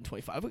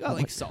 11:25. We got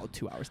like solid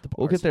 2 hours to bars.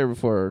 We'll get there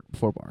before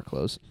bar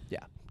close. Yeah,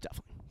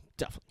 definitely,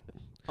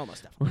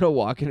 almost definitely. We're gonna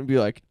walk in and be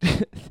like,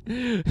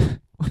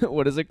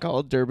 what is it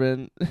called?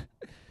 Durban.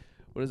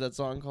 What is that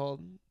song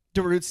called?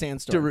 Darude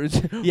Sandstorm.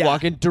 Darude. Yeah.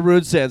 Walk in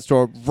Darude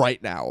Sandstorm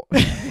right now.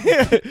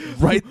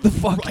 Right the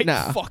fuck right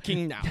now.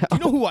 fucking now. Do you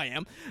know who I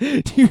am?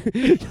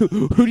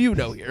 Who do you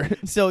know here?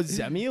 So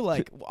Zemi,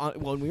 like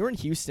when we were in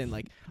Houston,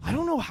 like I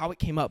don't know how it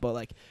came up, but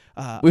like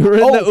We were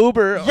in the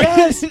Uber.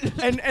 Yes,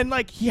 and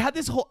like he had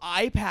this whole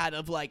iPad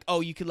of like,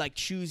 oh, you could like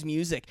choose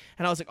music,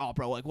 and I was like, oh,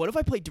 bro, like what if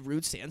I played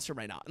Darude Sandstorm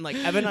right now? And like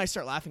Evan and I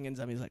start laughing, and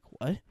Zemi's like,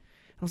 what?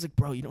 I was like,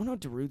 bro, you don't know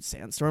Darude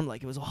Sandstorm?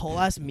 Like, it was a whole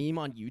ass meme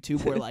on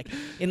YouTube where, like,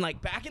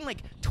 back in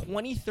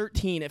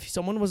 2013, if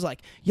someone was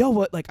like, yo,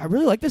 what, like, I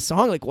really like this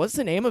song. Like, what's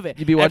the name of it?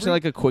 You'd be watching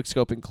like a quick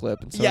scoping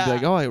clip, and someone would be Yeah.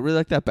 like, oh, I really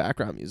like that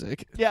background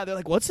music. Yeah, they're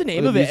like, what's the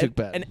name the of it? music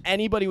bed. And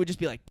anybody would just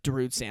be like,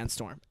 Darude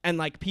Sandstorm. And,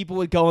 like, people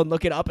would go and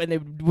look it up, and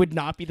it would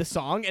not be the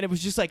song. And it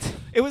was just, like,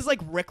 it was, like,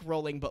 Rick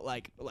rolling, but,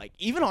 like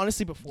even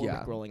honestly before Yeah.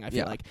 Rick rolling, I feel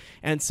Yeah. like.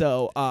 And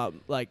so,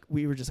 like,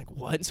 we were just like,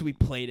 what? And so we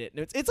played it.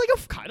 And it's like a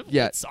kind of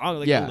Yeah. lit song,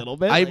 like, Yeah. a little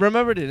bit. I like,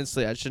 remembered it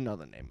instantly. I should know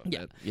the name of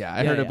Yeah. it. Yeah,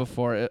 I Yeah, heard yeah. it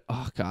before.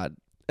 Oh, God.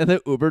 And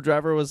the Uber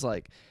driver was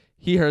like,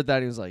 he heard that.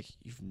 And he was like,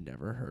 you've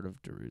never heard of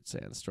Darude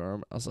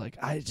Sandstorm? I was like,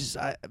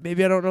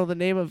 maybe I don't know the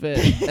name of it.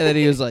 And then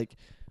he was like,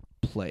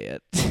 play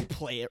it.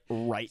 play it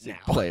right now.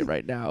 Play it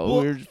right now.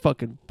 Well- we were just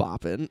fucking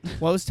bopping.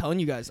 Well, I was telling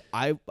you guys,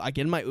 I get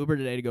in my Uber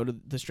today to go to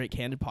the Straight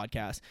Candid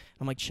podcast.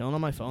 I'm like chilling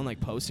on my phone,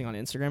 like posting on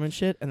Instagram and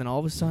shit, and then all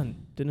of a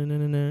sudden,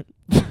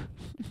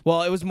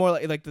 well, it was more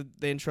like the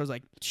intro's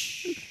like,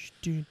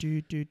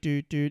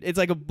 it's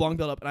like a long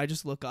build up, and I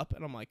just look up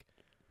and I'm like,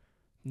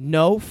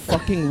 no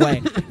fucking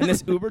way. And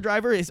this Uber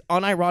driver is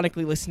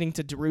unironically listening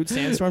to Darude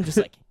Sandstorm, just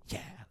like, yeah.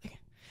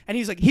 And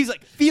he's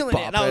like feeling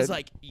it, and I was Bopping.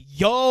 like,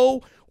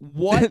 yo,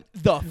 what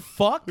the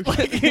fuck?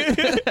 Like,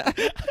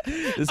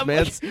 I'm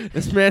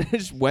This man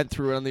just went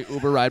through it on the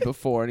Uber ride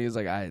before, and he was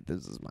like,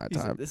 this is my He's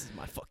like, time. this is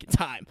my fucking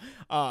time.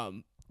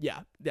 Yeah.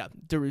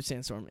 Darude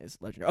Sandstorm is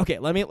legendary. Okay,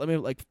 let me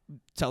like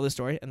tell this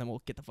story, and then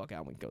we'll get the fuck out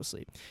and we can go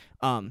sleep.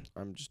 I'm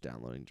just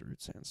downloading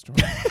Darude Sandstorm.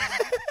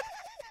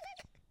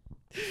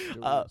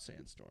 Darude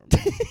Sandstorm.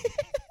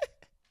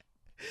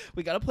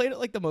 We gotta play it at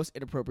like the most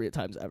inappropriate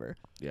times ever.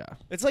 Yeah.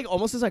 It's like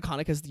almost as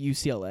iconic as the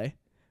UCLA.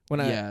 When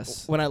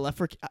Yes. I left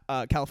for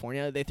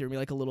California, they threw me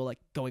like a little like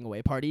going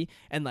away party,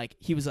 and like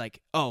he was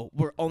like, "Oh,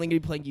 we're only gonna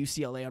be playing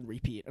UCLA on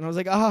repeat," and I was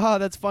like, "Ah,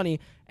 that's funny."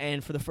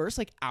 And for the first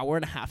like hour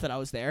and a half that I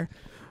was there,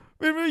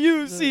 remember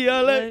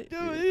UCLA?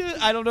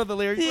 I don't know the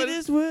lyrics. He but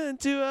just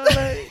went to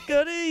LA,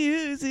 go to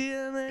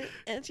UCLA,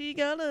 and she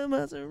got a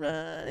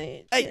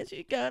Maserati, Hey. and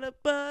she got a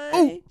body.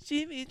 Oh.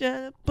 She be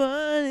trying to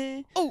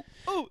party. oh,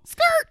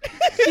 skirt.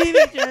 She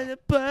be trying to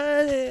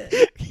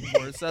party.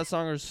 Words to that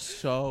song are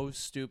so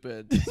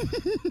stupid,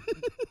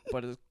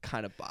 but it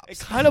kind of bops. It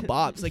kind of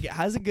bobs. Like it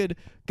has a good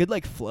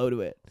like flow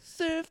to it.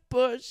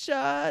 Surfboard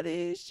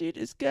shawty, she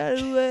just got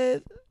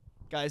away.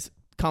 Guys,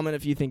 comment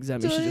if you think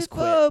Zemi should just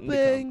quit. in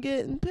the com-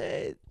 Getting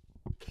paid.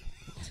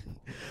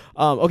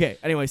 Okay.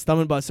 Anyways, thumb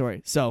and butt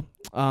story. So,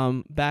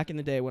 back in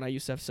the day when I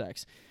used to have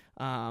sex,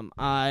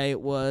 I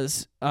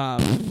was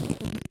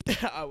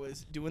I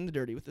was doing the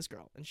dirty with this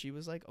girl, and she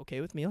was like okay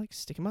with me like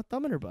sticking my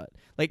thumb in her butt.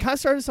 Like kind of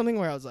started something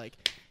where I was like,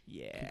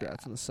 yeah.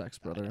 Congrats on the sex,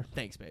 brother.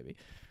 Thanks, baby.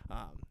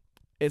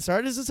 It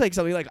started as just like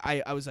something like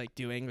I was like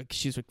doing, like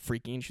she was like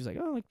freaking, and she was like,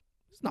 oh, like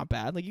it's not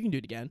bad, like you can do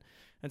it again.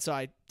 And so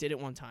I did it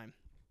one time,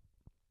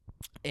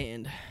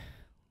 and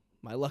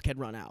my luck had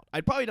run out.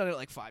 I'd probably done it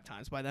like 5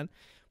 times by then,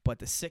 but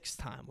the 6th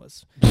time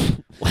was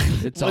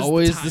It's was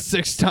always time. the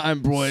 6th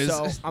time, boys.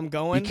 So I'm Be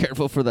going.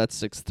 careful for that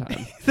 6th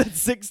time. That's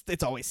 6.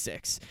 It's always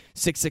 6.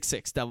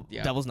 666.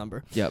 Yeah. Devil's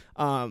number. Yep.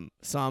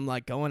 So I'm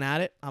like going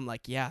at it. I'm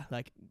like, yeah,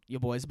 like your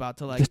boy's about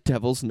to The like.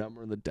 devil's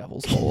number in the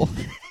devil's hole.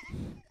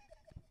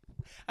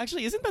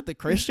 Actually, isn't that the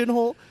Christian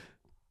hole?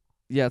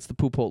 Yeah, it's the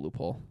poop hole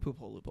loophole. Poop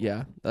hole loophole.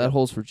 Yeah, that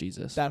hole's for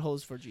Jesus. That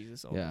hole's for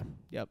Jesus only.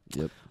 Yeah.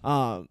 Yep.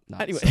 Not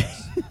Anyway.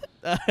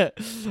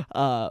 sus.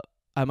 I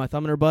have my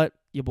thumb in her butt.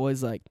 Your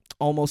boy's like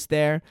almost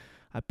there.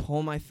 I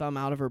pull my thumb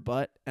out of her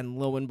butt, and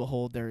lo and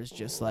behold, there is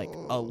just like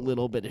a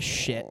little bit of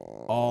shit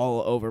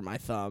all over my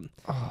thumb.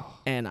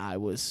 And I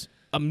was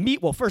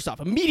well, first off,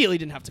 immediately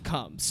didn't have to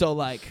come. So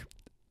like,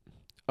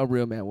 A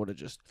real man would have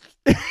just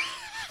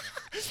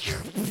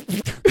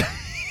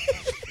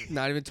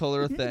not even told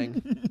her a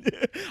thing.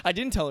 I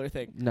didn't tell her a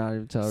thing. Not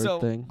even tell her So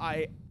a thing.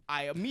 I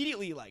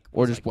immediately like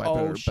Or was just like, wipe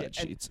out oh, her shit. bed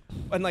sheets.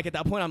 And like at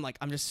that point,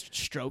 I'm just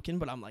stroking,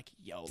 but I'm like,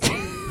 yo,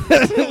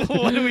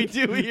 what do we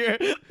do here?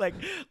 Like,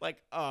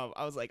 I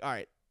was like, all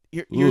right,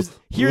 here's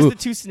the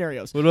two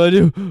scenarios. What do I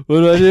do?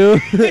 What do I do?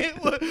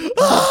 What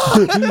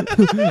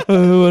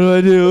What do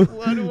I do?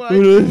 What do I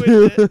do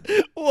with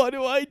it? What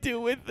do I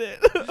do with it?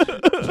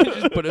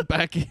 Just put it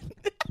back in.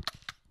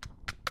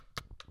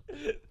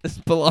 This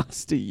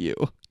belongs to you.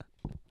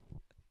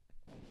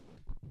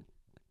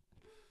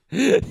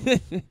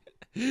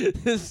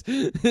 This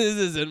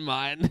isn't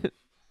mine.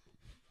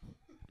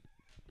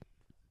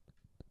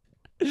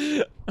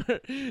 Okay,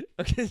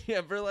 do you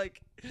ever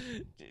like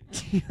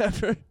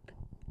have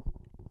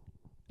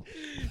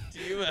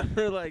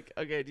like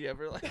a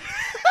girl like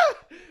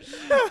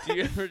suck on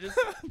your finger? Just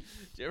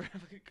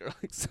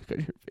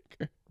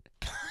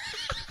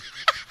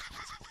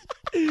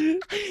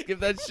give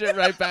that shit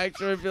right back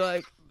to her and be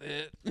like,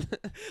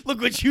 Look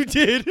what you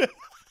did.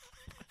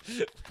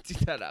 do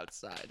that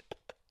outside.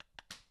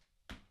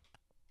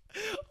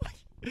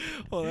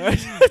 Hold on.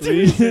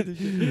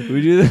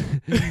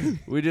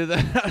 We do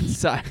that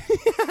outside.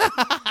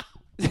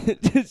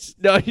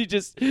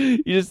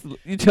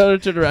 You tell her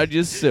to turn around,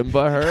 you just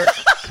Simba her.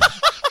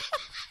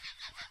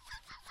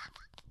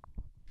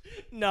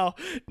 No,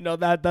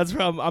 that's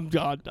from I'm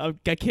gone. I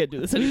can't do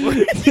this anymore.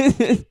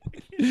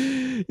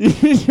 You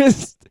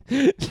just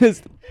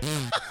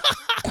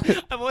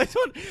I've always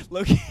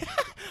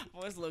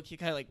low-key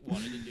kind of like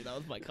wanted to do that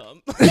with my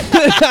cum.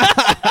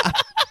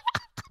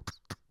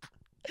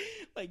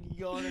 Like you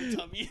go on her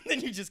tummy and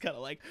then you just kind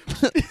of like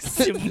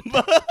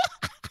Simba.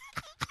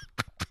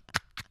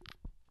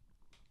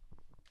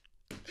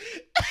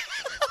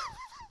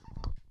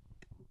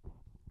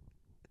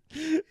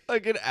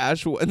 like an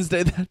Ash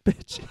Wednesday, that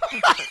bitch.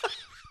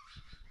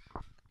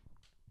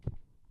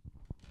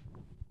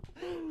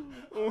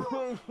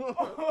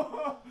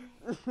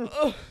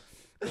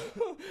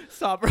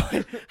 Stop,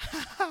 Ryan.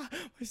 My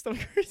stomach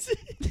hurts.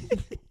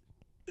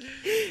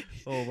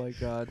 Oh my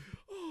god.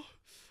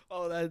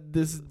 Oh, that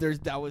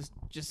was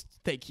just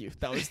thank you.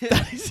 That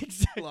is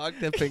exactly. Lock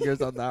the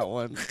fingers on that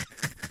one.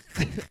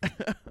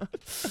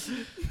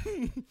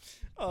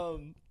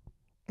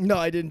 No,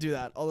 I didn't do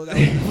that. Although that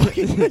was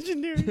fucking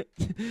legendary.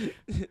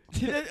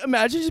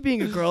 Imagine just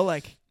being a girl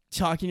like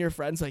talking to your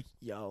friends like,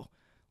 "Yo,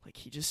 like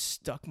he just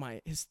stuck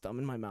his thumb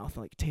in my mouth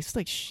and like it tastes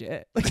like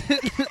shit." Like,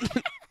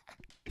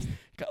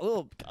 got a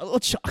little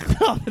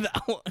chocolate off of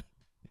that one.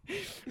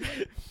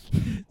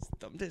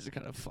 Thumb tastes are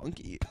kind of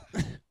funky.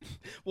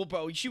 Well,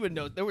 bro, she would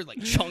know. There were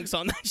like chunks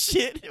on that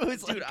shit. It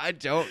was Dude, like, I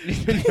don't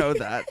even know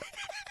that.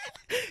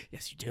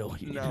 yes, you do.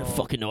 You No.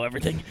 fucking know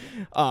everything.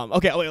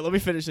 Okay, wait, let me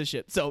finish this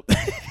shit. So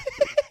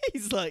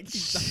he's like,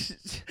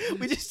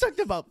 we just talked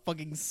about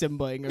fucking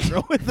Simba-ing a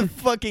girl with the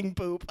fucking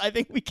poop. I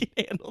think we can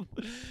handle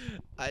this.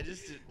 I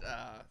just did.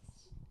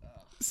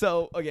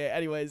 So okay,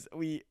 anyways,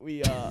 we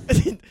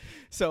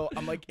so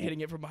I'm like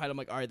hitting it from behind. I'm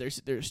like, all right,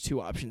 there's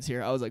two options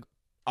here. I was like,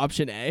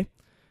 option A,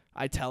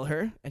 I tell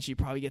her and she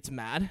probably gets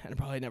mad and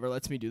probably never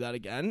lets me do that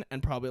again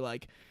and probably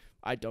like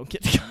I don't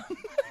get to come.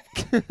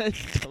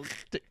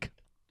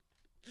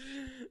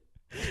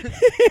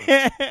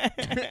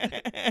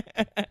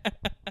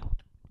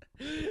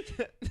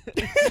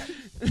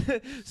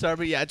 Sorry,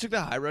 but yeah, I took the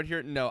high road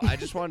here. No, I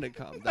just wanted to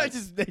come. They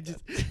just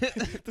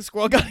the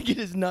squirrel gotta get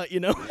his nut, you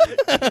know.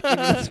 Even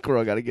the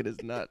squirrel got to get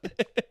his nut.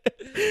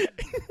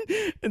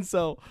 And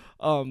so,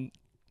 and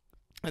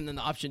then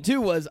the option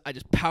 2 was I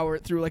just power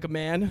it through like a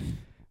man,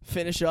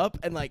 finish up,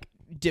 and like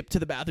dip to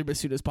the bathroom as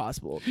soon as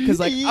possible. Because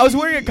like I was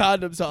wearing a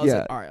condom, so I was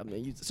like, all right, I'm gonna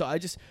use it. So I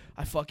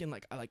fucking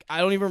I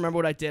don't even remember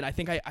what I did. I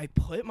think I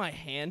put my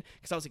hand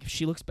because I was like, if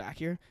she looks back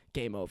here,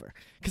 game over.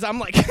 Because I'm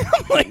like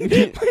my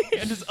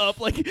hand is up,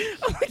 like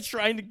I'm like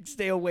trying to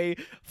stay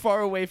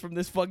far away from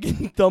this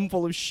fucking thumb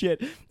full of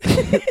shit.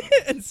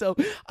 And so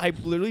I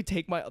literally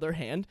take my other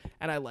hand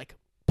and I like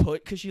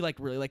because she like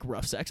really like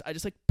rough sex, I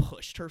just like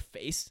pushed her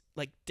face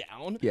like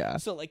down. Yeah.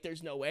 So like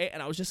there's no way,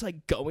 and I was just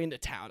like going to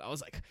town. I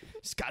was like,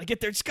 just gotta get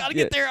there,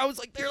 get there. I was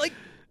like there like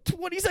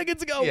 20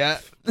 seconds ago.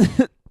 Yeah.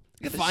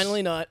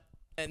 Finally nut,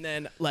 and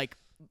then like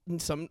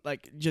some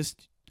like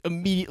just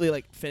immediately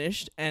like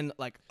finished, and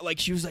like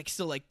she was like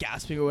still like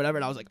gasping or whatever,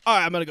 and I was like, all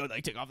right, I'm gonna go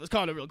like take off this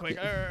condom real quick,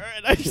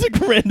 and I just like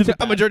ran to the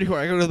I'm a dirty whore.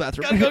 I go to the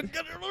bathroom.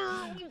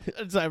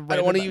 So I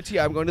don't want a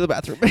UTI. I'm going to the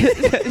bathroom.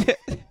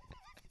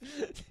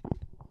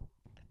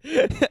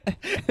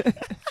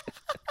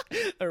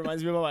 That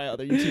reminds me of my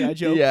other UTI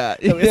joke. Yeah.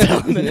 That we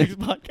tell on the next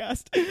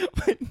podcast.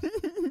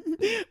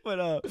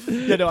 But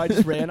yeah, no, I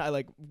just ran. I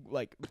like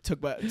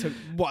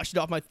washed it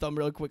off my thumb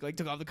real quick, like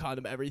took off the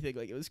condom, everything.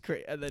 Like it was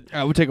crazy. And then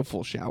I would take a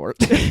full shower.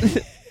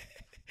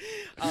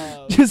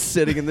 um, Just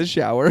sitting in the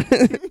shower.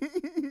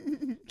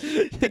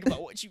 think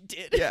about what you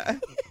did. Yeah.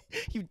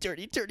 You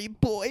dirty, dirty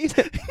boy.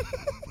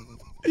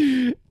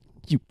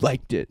 You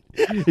liked it.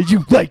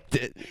 You liked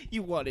it.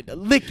 You wanted to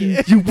lick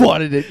it. You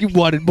wanted it. You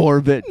wanted more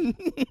of it.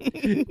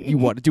 You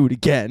want to do it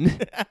again.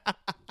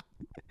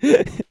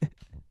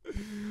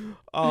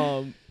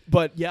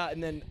 But yeah,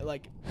 and then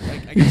like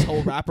I guess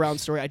whole wraparound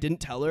story. I didn't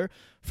tell her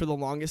for the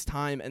longest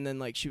time, and then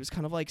like she was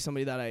kind of like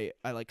somebody that I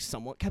like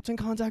somewhat kept in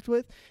contact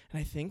with, and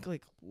I think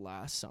like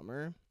last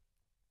summer,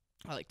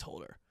 I like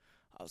told her,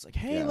 I was like,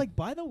 hey, Yeah. like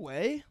by the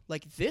way,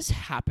 like this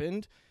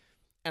happened,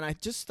 and I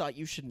just thought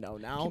you should know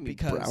now Give me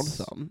because brown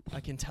thumb. I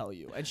can tell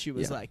you. And she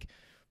was Yeah. like,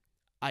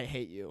 I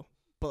hate you.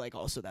 But like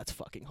also that's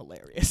fucking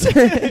hilarious.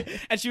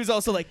 And she was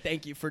also like,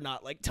 thank you for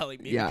not like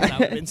telling me Yeah. because I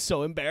would have been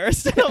so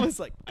embarrassed. And I was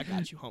like, I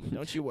got you, homie.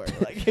 Don't you worry.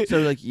 Like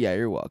So like, yeah,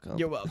 you're welcome.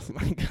 you're welcome.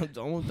 Like,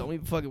 don't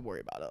even fucking worry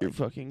about it. You're Like,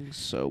 fucking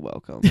so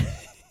welcome.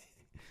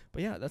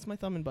 but yeah, that's my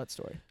thumb and butt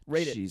story.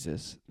 Rate it.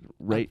 Jesus.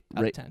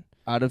 Out of 10.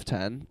 Out of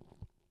 10.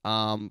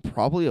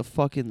 Probably a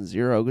fucking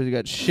 0 because you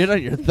got shit on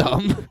your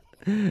thumb.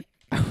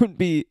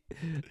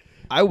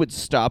 I would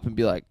stop and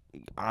be like,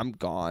 I'm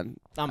gone.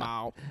 I'm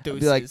out. I'd Deuces.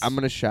 be like, I'm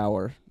gonna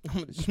shower.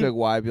 Just be like,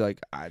 why? I'd be like,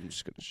 I'm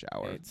just gonna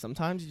shower. Hey,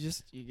 sometimes you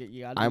just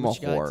you gotta do I'm a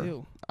what you gotta whore.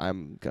 do.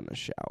 I'm gonna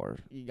shower.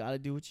 You gotta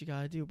do what you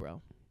gotta do,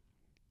 bro.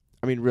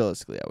 I mean,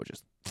 realistically, I would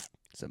just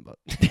Simba.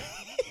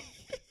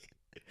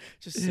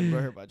 Just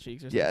simmer her butt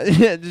cheeks or something. Yeah,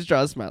 yeah, just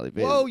draw a smiley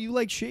face. Whoa, you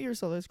like shit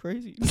yourself. That's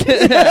crazy.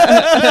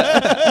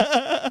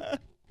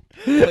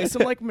 Play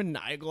some like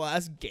maniacal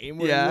ass game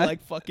where Yeah. you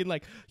like fucking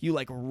like you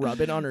like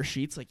rub it on her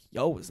sheets like,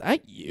 yo, was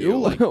that you? Ew.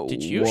 Like,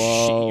 did you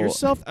Whoa. shit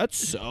yourself?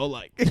 That's so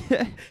like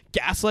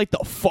gaslight the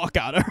fuck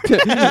out of her.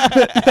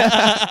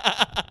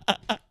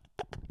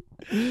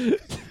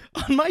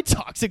 On my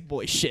toxic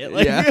boy shit.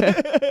 Like,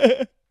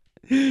 Yeah.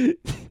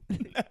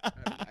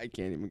 I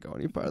can't even go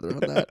any farther on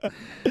that.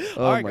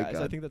 Oh all right, my guys.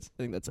 god. I think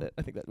that's it.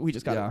 I think that we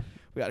just got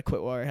we gotta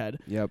quit while we're ahead.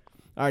 Yep.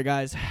 All right,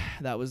 guys.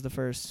 That was the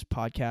first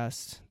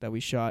podcast that we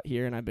shot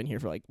here, and I've been here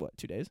for like what,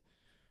 2 days?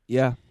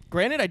 Yeah.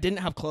 Granted, I didn't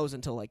have clothes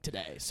until like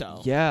today,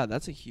 so Yeah,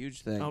 that's a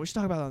huge thing. oh, we should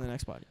talk about that on the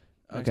next pod.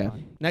 Okay.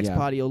 Next Yeah.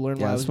 pod, you'll learn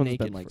why I Yeah, was this one's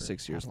naked. been like for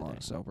 6 years half a long, day.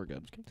 so we're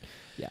good.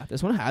 Yeah,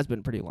 this one has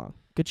been pretty long.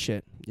 Good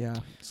shit. Yeah,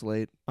 it's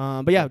late.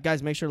 But yeah,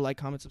 guys, make sure to like,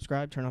 comment,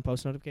 subscribe, turn on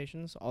post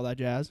notifications, all that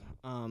jazz.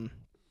 I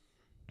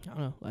don't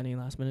know. Any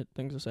last minute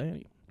things to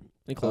say?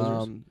 Any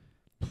closers?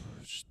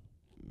 Just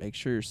make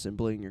sure you're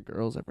symboling your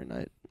girls every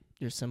night.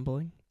 You're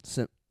symboling?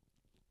 Simba.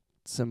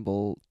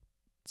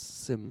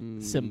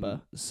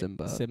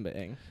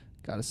 Simba-ing.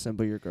 Gotta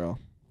Simba your girl.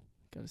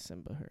 Gotta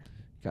Simba her.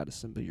 Gotta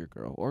Simba your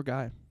girl or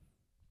guy.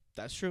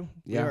 That's true.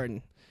 Yeah.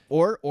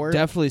 Or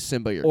Definitely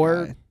Simba your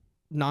or- guy.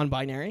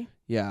 non-binary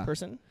Yeah.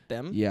 person.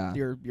 Them. Yeah.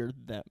 You're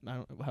them. I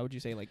don't, how would you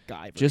say like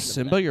guy? Just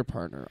version of Simba them? your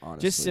partner,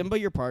 honestly. Just Simba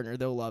your partner.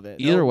 They'll love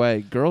it. Either They'll- way,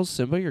 girls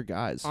Simba your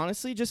guys.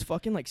 Honestly, just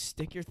fucking like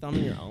stick your thumb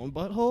in your own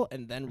butthole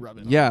and then rub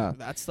it. Yeah. On.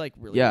 That's like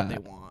really Yeah.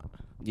 what they want.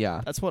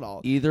 Yeah. That's what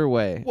all. Either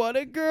way. What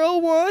a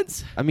girl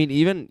wants. I mean,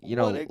 even, you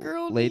know, what a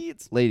girl la-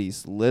 needs.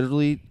 ladies,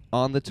 literally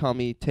on the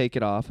tummy, take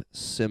it off,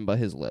 Simba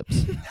his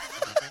lips.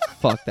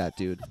 Fuck that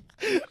dude.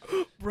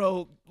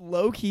 Bro,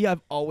 low key,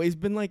 I've always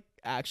been like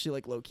actually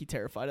like low key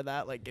terrified of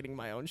that, like getting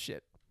my own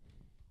shit.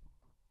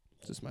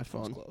 It's just my It's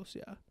phone. close,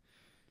 yeah.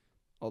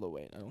 Although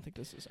wait, I don't think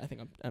this is. I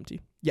think I'm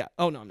empty. Yeah.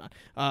 Oh no, I'm not.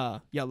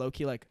 Yeah, low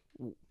key like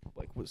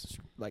was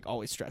like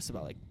always stressed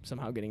about like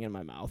somehow getting in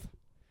my mouth,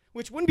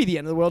 which wouldn't be the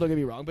end of the world. Don't get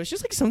me wrong, but it's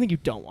just like something you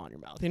don't want in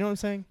your mouth. You know what I'm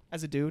saying?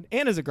 As a dude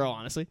and as a girl,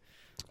 honestly,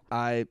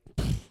 I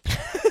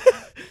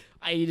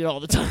I eat it all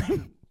the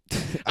time.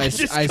 I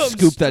just I come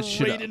scoop that shit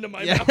straight up. into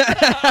my Yeah.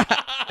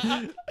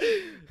 mouth.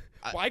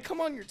 Why come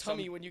on your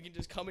tummy when you can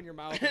just come in your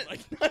mouth and like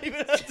not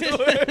even have to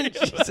worry?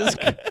 Jesus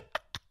Christ.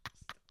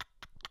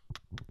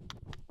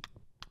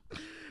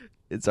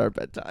 It's our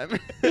bedtime.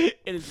 It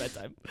is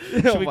bedtime.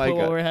 Oh Should we my quit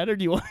while God. we're ahead, or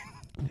do you want?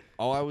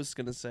 All I was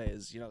gonna say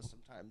is, you know,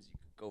 sometimes you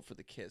go for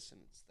the kiss and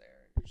it's there.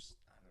 You're just,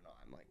 I don't know.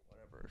 I'm like,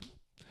 whatever.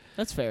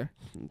 That's fair.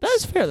 That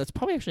is fair. That's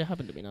probably actually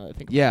happened to me now that I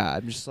think. Yeah,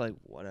 I'm just like,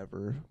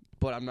 whatever.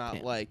 But I'm not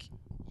Damn. like,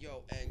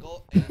 yo,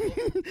 angle.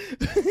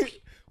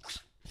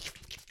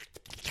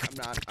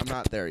 I'm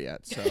not there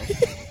yet, so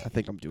I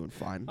think I'm doing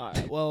fine. All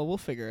right. Well, we'll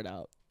figure it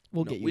out.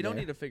 We'll No, get you. we don't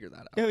there. need to figure that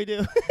out. Yeah, we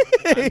do.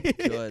 I'm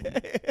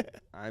good.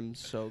 I'm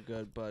so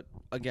good. But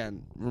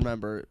again,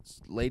 remember,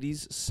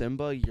 ladies,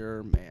 Simba,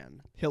 your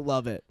man. He'll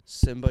love it.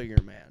 Simba,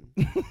 your man.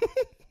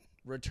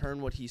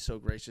 Return what he so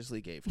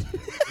graciously gave to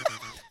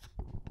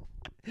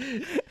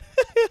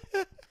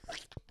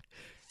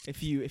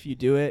you. If you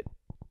do it,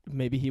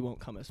 maybe he won't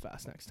come as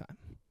fast next time.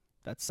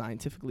 That's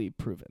scientifically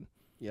proven.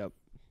 Yep.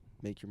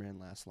 Make your man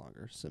last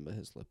longer. Simba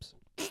his lips.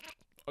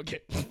 Okay.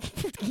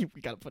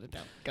 We gotta put it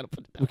down. We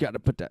gotta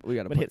put that.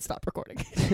 But hit stop recording.